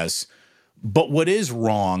 I guess. But what is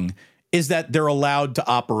wrong is that they're allowed to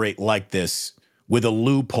operate like this with a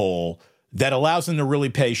loophole that allows them to really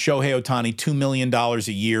pay Shohei Ohtani $2 million a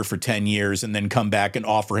year for 10 years and then come back and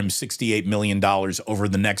offer him $68 million over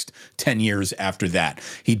the next 10 years after that.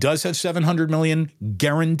 He does have $700 million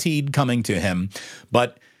guaranteed coming to him,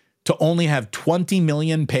 but to only have $20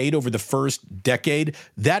 million paid over the first decade,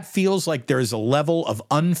 that feels like there's a level of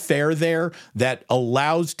unfair there that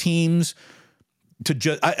allows teams to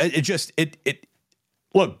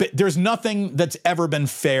look, there's nothing that's ever been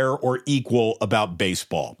fair or equal about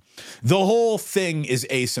baseball. The whole thing is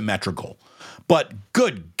asymmetrical. But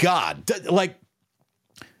good God, like,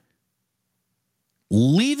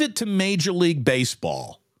 leave it to Major League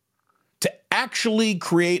Baseball to actually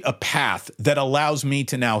create a path that allows me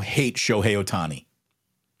to now hate Shohei Ohtani.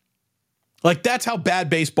 Like, that's how bad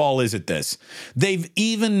baseball is at this. They've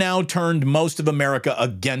even now turned most of America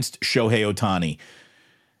against Shohei Ohtani.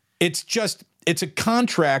 It's a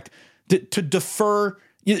contract to defer.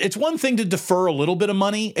 It's one thing to defer a little bit of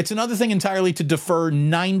money. It's another thing entirely to defer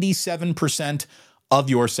 97% of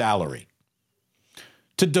your salary.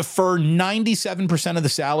 To defer 97% of the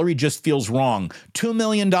salary just feels wrong. $2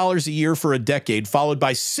 million a year for a decade, followed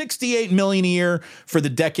by $68 million a year for the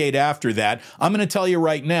decade after that. I'm going to tell you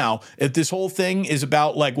right now, if this whole thing is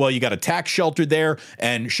about like, well, you got a tax shelter there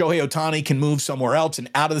and Shohei Ohtani can move somewhere else and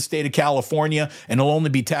out of the state of California and he'll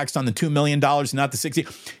only be taxed on the $2 million, not the 60.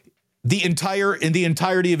 The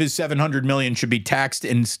entirety of his $700 million should be taxed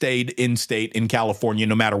and stayed in state in California,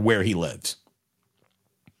 no matter where he lives.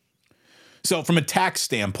 So from a tax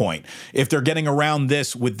standpoint, if they're getting around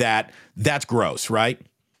this with that, that's gross, right?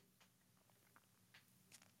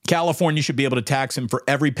 California should be able to tax him for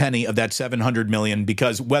every penny of that $700 million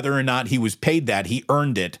because whether or not he was paid that, he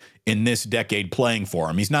earned it in this decade playing for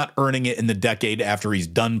him. He's not earning it in the decade after he's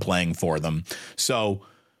done playing for them. So,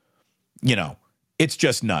 it's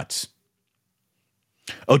just nuts.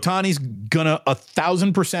 Ohtani's gonna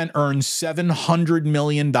 1,000% earn $700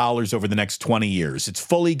 million over the next 20 years. It's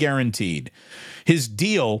fully guaranteed. His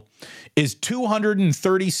deal is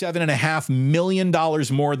 $237.5 million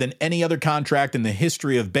more than any other contract in the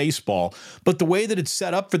history of baseball. But the way that it's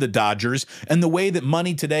set up for the Dodgers and the way that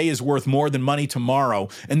money today is worth more than money tomorrow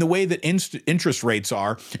and the way that interest rates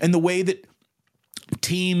are and the way that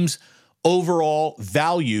teams' overall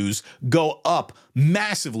values go up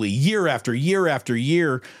massively year after year after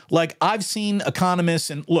year. Like, I've seen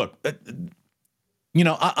economists, and look,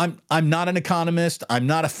 I'm not an economist. I'm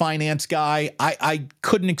not a finance guy. I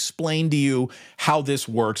couldn't explain to you how this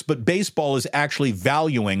works, but baseball is actually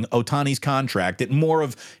valuing Ohtani's contract at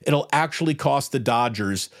it'll actually cost the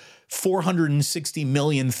Dodgers $460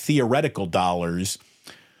 million theoretical dollars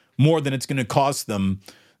more than it's going to cost them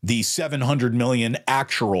the $700 million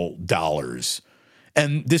actual dollars.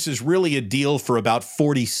 And this is really a deal for about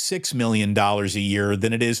 $46 million a year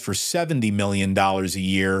than it is for $70 million a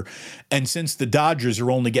year. And since the Dodgers are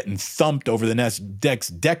only getting thumped over the next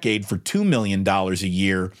decade for $2 million a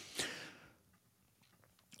year,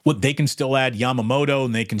 they can still add Yamamoto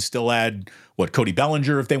and they can still add Cody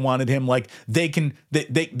Bellinger if they wanted him. Like, they can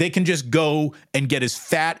just go and get as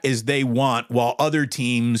fat as they want while other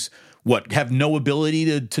teams have no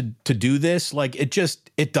ability to do this. Like,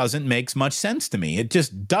 it doesn't make much sense to me. It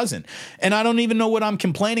just doesn't. And I don't even know what I'm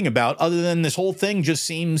complaining about other than this whole thing just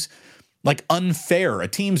seems like unfair. A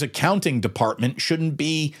team's accounting department shouldn't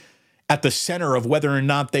be at the center of whether or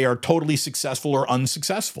not they are totally successful or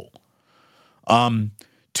unsuccessful.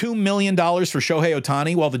 $2 million for Shohei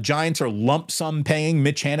Ohtani while the Giants are lump sum paying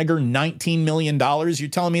Mitch Haniger $19 million. You're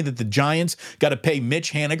telling me that the Giants got to pay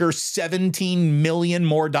Mitch Haniger $17 million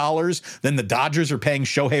more dollars than the Dodgers are paying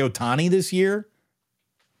Shohei Ohtani this year?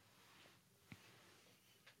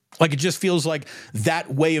 Like, it just feels like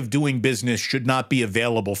that way of doing business should not be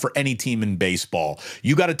available for any team in baseball.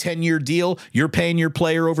 You got a 10-year deal. You're paying your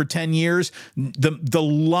player over 10 years. The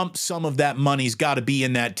lump sum of that money's got to be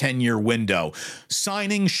in that 10-year window.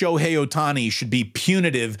 Signing Shohei Ohtani should be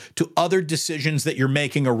punitive to other decisions that you're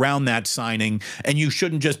making around that signing, and you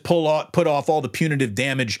shouldn't just put off all the punitive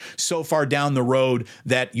damage so far down the road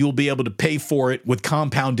that you'll be able to pay for it with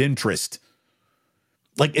compound interest.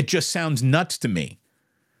 Like, it just sounds nuts to me.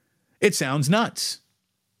 It sounds nuts.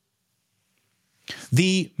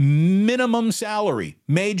 The minimum salary,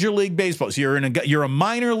 Major League Baseball. So you're a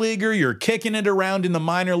minor leaguer. You're kicking it around in the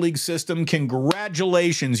minor league system.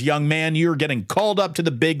 Congratulations, young man. You're getting called up to the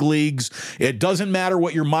big leagues. It doesn't matter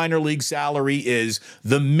what your minor league salary is.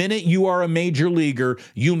 The minute you are a major leaguer,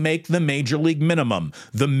 you make the major league minimum.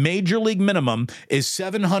 The major league minimum is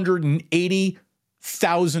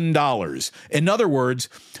 $780,000. In other words,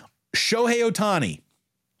 Shohei Ohtani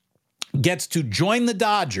gets to join the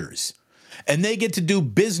Dodgers, and they get to do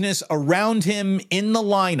business around him in the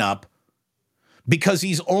lineup because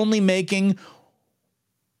he's only making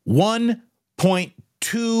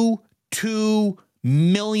 $1.22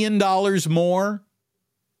 million more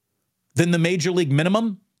than the major league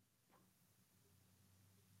minimum.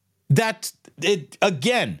 That's it.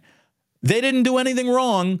 Again, they didn't do anything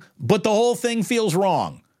wrong, but the whole thing feels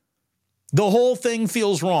wrong. The whole thing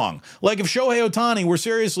feels wrong. Like, if Shohei Ohtani were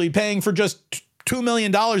seriously paying for just $2 million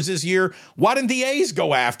this year, why didn't the A's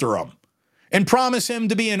go after him and promise him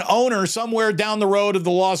to be an owner somewhere down the road of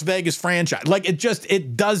the Las Vegas franchise? Like, it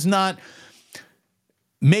does not.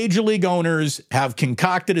 Major league owners have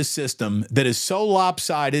concocted a system that is so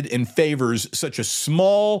lopsided and favors such a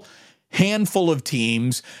small handful of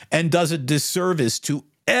teams and does a disservice to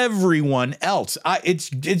everyone else. It's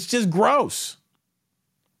just gross.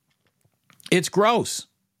 It's gross.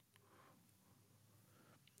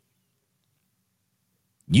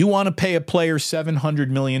 You want to pay a player $700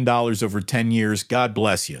 million over 10 years, God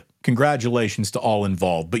bless you. Congratulations to all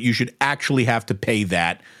involved, but you should actually have to pay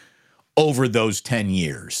that over those 10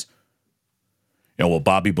 years. You know, well,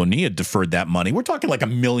 Bobby Bonilla deferred that money. We're talking like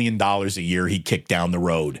 $1 million a year he kicked down the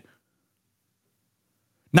road.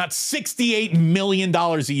 Not $68 million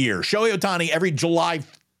a year. Shohei Ohtani every July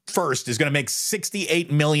 1st is going to make $68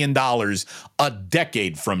 million a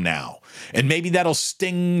decade from now. And maybe that'll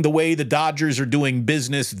sting the way the Dodgers are doing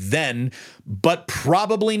business then, but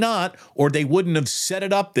probably not, or they wouldn't have set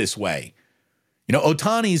it up this way. You know,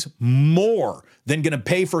 Ohtani's more than going to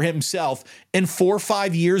pay for himself in 4 or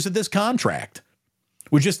 5 years of this contract,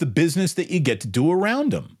 with just the business that you get to do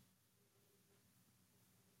around him.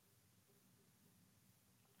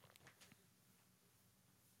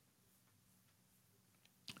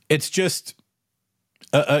 It's just,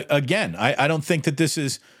 again, I don't think that this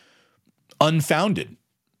is unfounded.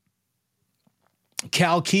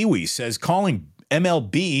 Cal Kiwi says calling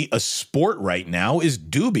MLB a sport right now is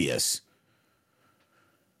dubious.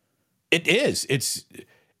 It is.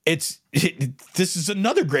 This is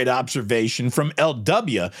another great observation from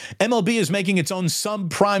LW. MLB is making its own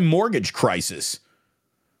subprime mortgage crisis.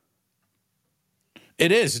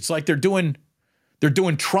 It is. It's like they're doing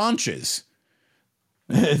tranches.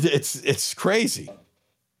 It's crazy,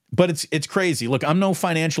 but it's crazy. Look, I'm no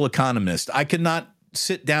financial economist. I cannot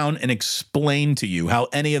sit down and explain to you how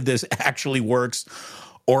any of this actually works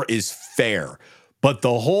or is fair. But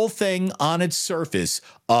the whole thing on its surface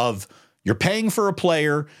of you're paying for a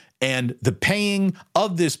player and the paying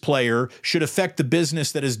of this player should affect the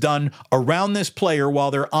business that is done around this player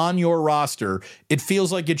while they're on your roster, it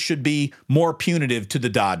feels like it should be more punitive to the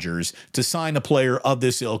Dodgers to sign a player of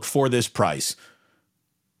this ilk for this price.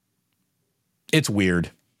 It's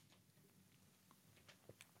weird.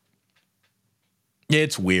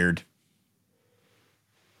 It's weird.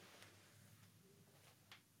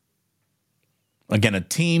 Again, a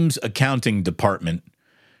team's accounting department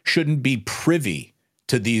shouldn't be privy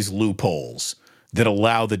to these loopholes that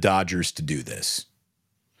allow the Dodgers to do this.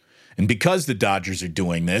 And because the Dodgers are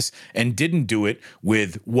doing this and didn't do it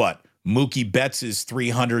with what? Mookie Betts'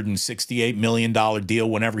 $368 million deal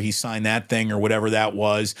whenever he signed that thing or whatever that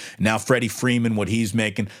was. Now Freddie Freeman, what he's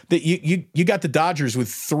making. You got the Dodgers with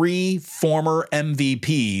 3 former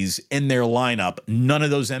MVPs in their lineup. None of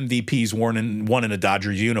those MVPs won in a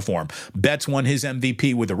Dodgers uniform. Betts won his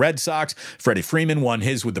MVP with the Red Sox. Freddie Freeman won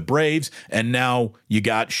his with the Braves. And now you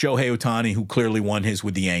got Shohei Ohtani, who clearly won his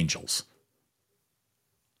with the Angels.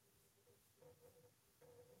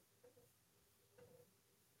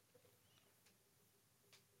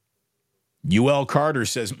 UL Carter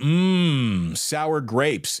says, sour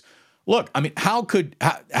grapes. Look, I mean, how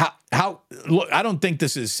look, I don't think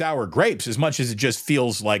this is sour grapes as much as it just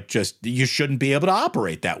feels like just you shouldn't be able to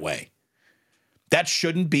operate that way. That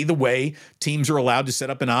shouldn't be the way teams are allowed to set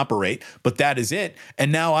up and operate, but that is it.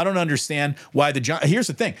 And now I don't understand why here's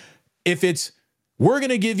the thing. If it's, we're going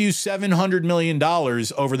to give you $700 million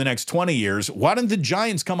over the next 20 years, why don't the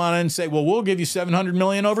Giants come on and say, well, we'll give you $700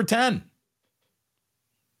 million over 10?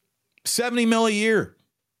 $70 million a year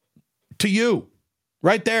to you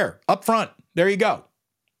right there up front. There you go.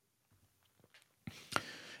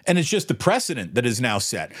 And it's just the precedent that is now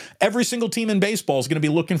set. Every single team in baseball is going to be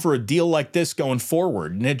looking for a deal like this going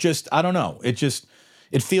forward. And it just, I don't know. It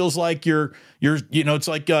feels like it's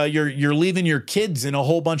like you're leaving your kids in a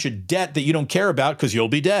whole bunch of debt that you don't care about because you'll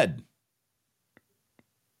be dead.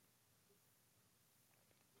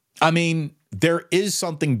 I mean, there is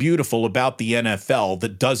something beautiful about the NFL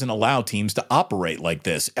that doesn't allow teams to operate like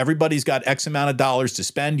this. Everybody's got X amount of dollars to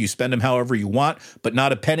spend. You spend them however you want, but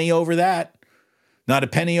not a penny over that. Not a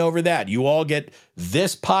penny over that. You all get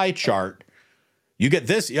this pie chart. You get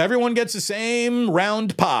this. Everyone gets the same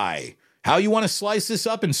round pie. How you want to slice this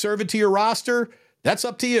up and serve it to your roster, that's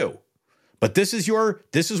up to you. But this is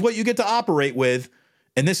what you get to operate with,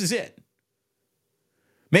 and this is it.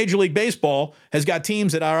 Major League Baseball has got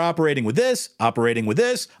teams that are operating with this, operating with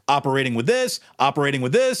this, operating with this, operating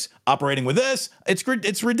with this, operating with this.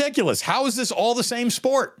 It's ridiculous. How is this all the same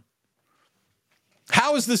sport?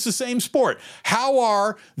 How is this the same sport? How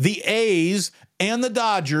are the A's and the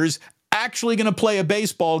Dodgers actually going to play a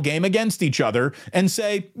baseball game against each other and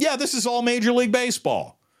say, yeah, this is all Major League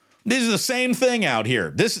Baseball? This is the same thing out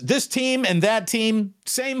here. This team and that team,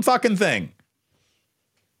 same fucking thing.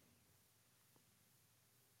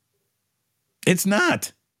 It's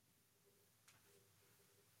not.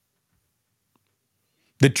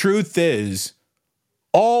 The truth is,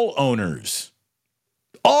 all owners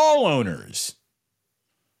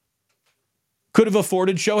could have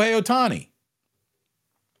afforded Shohei Ohtani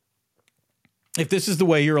if this is the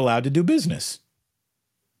way you're allowed to do business.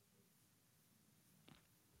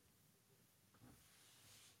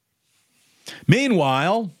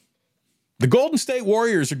 Meanwhile, the Golden State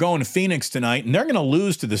Warriors are going to Phoenix tonight, and they're going to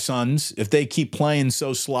lose to the Suns if they keep playing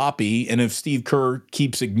so sloppy and if Steve Kerr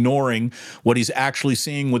keeps ignoring what he's actually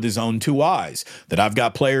seeing with his own two eyes. That I've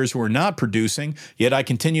got players who are not producing, yet I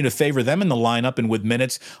continue to favor them in the lineup and with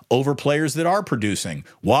minutes over players that are producing.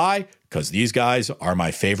 Why? Because these guys are my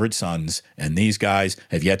favorite Suns, and these guys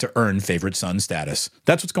have yet to earn favorite Sun status.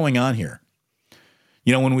 That's what's going on here.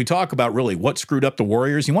 You know, when we talk about really what screwed up the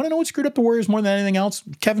Warriors, you want to know what screwed up the Warriors more than anything else?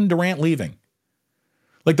 Kevin Durant leaving.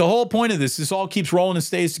 Like the whole point of this all keeps rolling and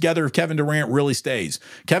stays together if Kevin Durant really stays.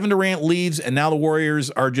 Kevin Durant leaves, and now the Warriors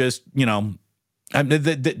are just,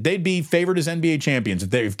 they'd be favored as NBA champions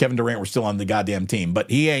if Kevin Durant were still on the goddamn team, but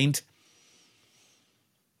he ain't.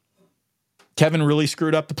 Kevin really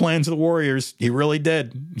screwed up the plans of the Warriors. He really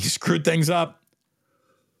did. He screwed things up.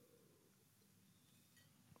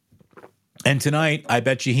 And tonight, I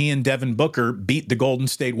bet you he and Devin Booker beat the Golden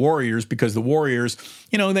State Warriors because the Warriors,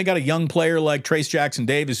 they got a young player like Trayce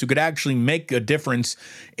Jackson-Davis who could actually make a difference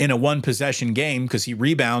in a one-possession game because he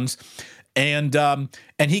rebounds, and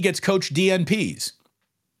he gets coached DNPs.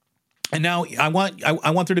 And now I want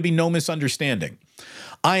there to be no misunderstanding.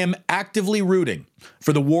 I am actively rooting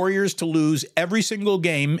for the Warriors to lose every single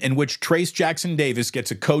game in which Trayce Jackson-Davis gets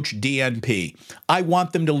a coach DNP. I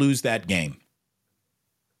want them to lose that game.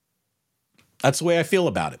 That's the way I feel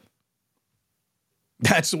about it.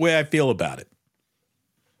 That's the way I feel about it.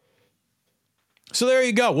 So there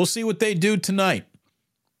you go. We'll see what they do tonight.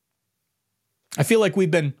 I feel like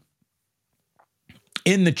we've been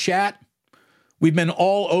in the chat. We've been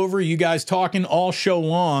all over you guys talking all show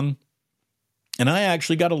long. And I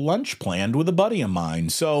actually got a lunch planned with a buddy of mine.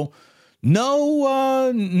 So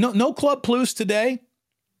no Club Plus today.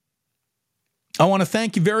 I want to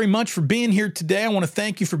thank you very much for being here today. I want to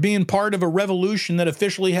thank you for being part of a revolution that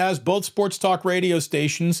officially has both sports talk radio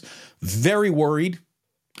stations very worried,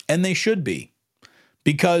 and they should be,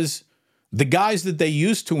 because the guys that they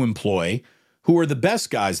used to employ, who are the best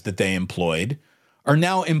guys that they employed, are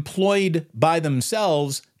now employed by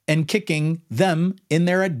themselves and kicking them in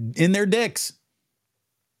their dicks.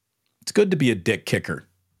 It's good to be a dick kicker.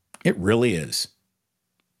 It really is.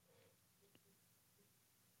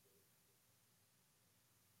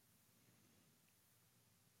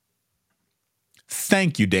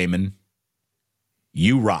 Thank you, Damon.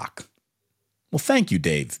 You rock. Well, thank you,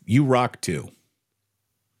 Dave. You rock too.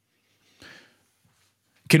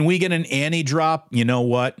 Can we get an Annie drop? You know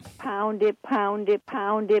what? Pound it, pound it,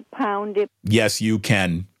 pound it, pound it. Yes, you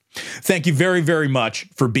can. Thank you very, very much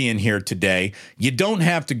for being here today. You don't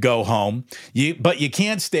have to go home, but you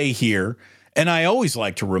can't stay here. And I always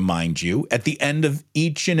like to remind you at the end of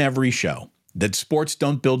each and every show that sports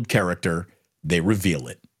don't build character, they reveal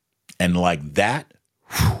it. And like that,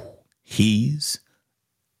 he's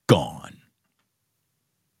gone.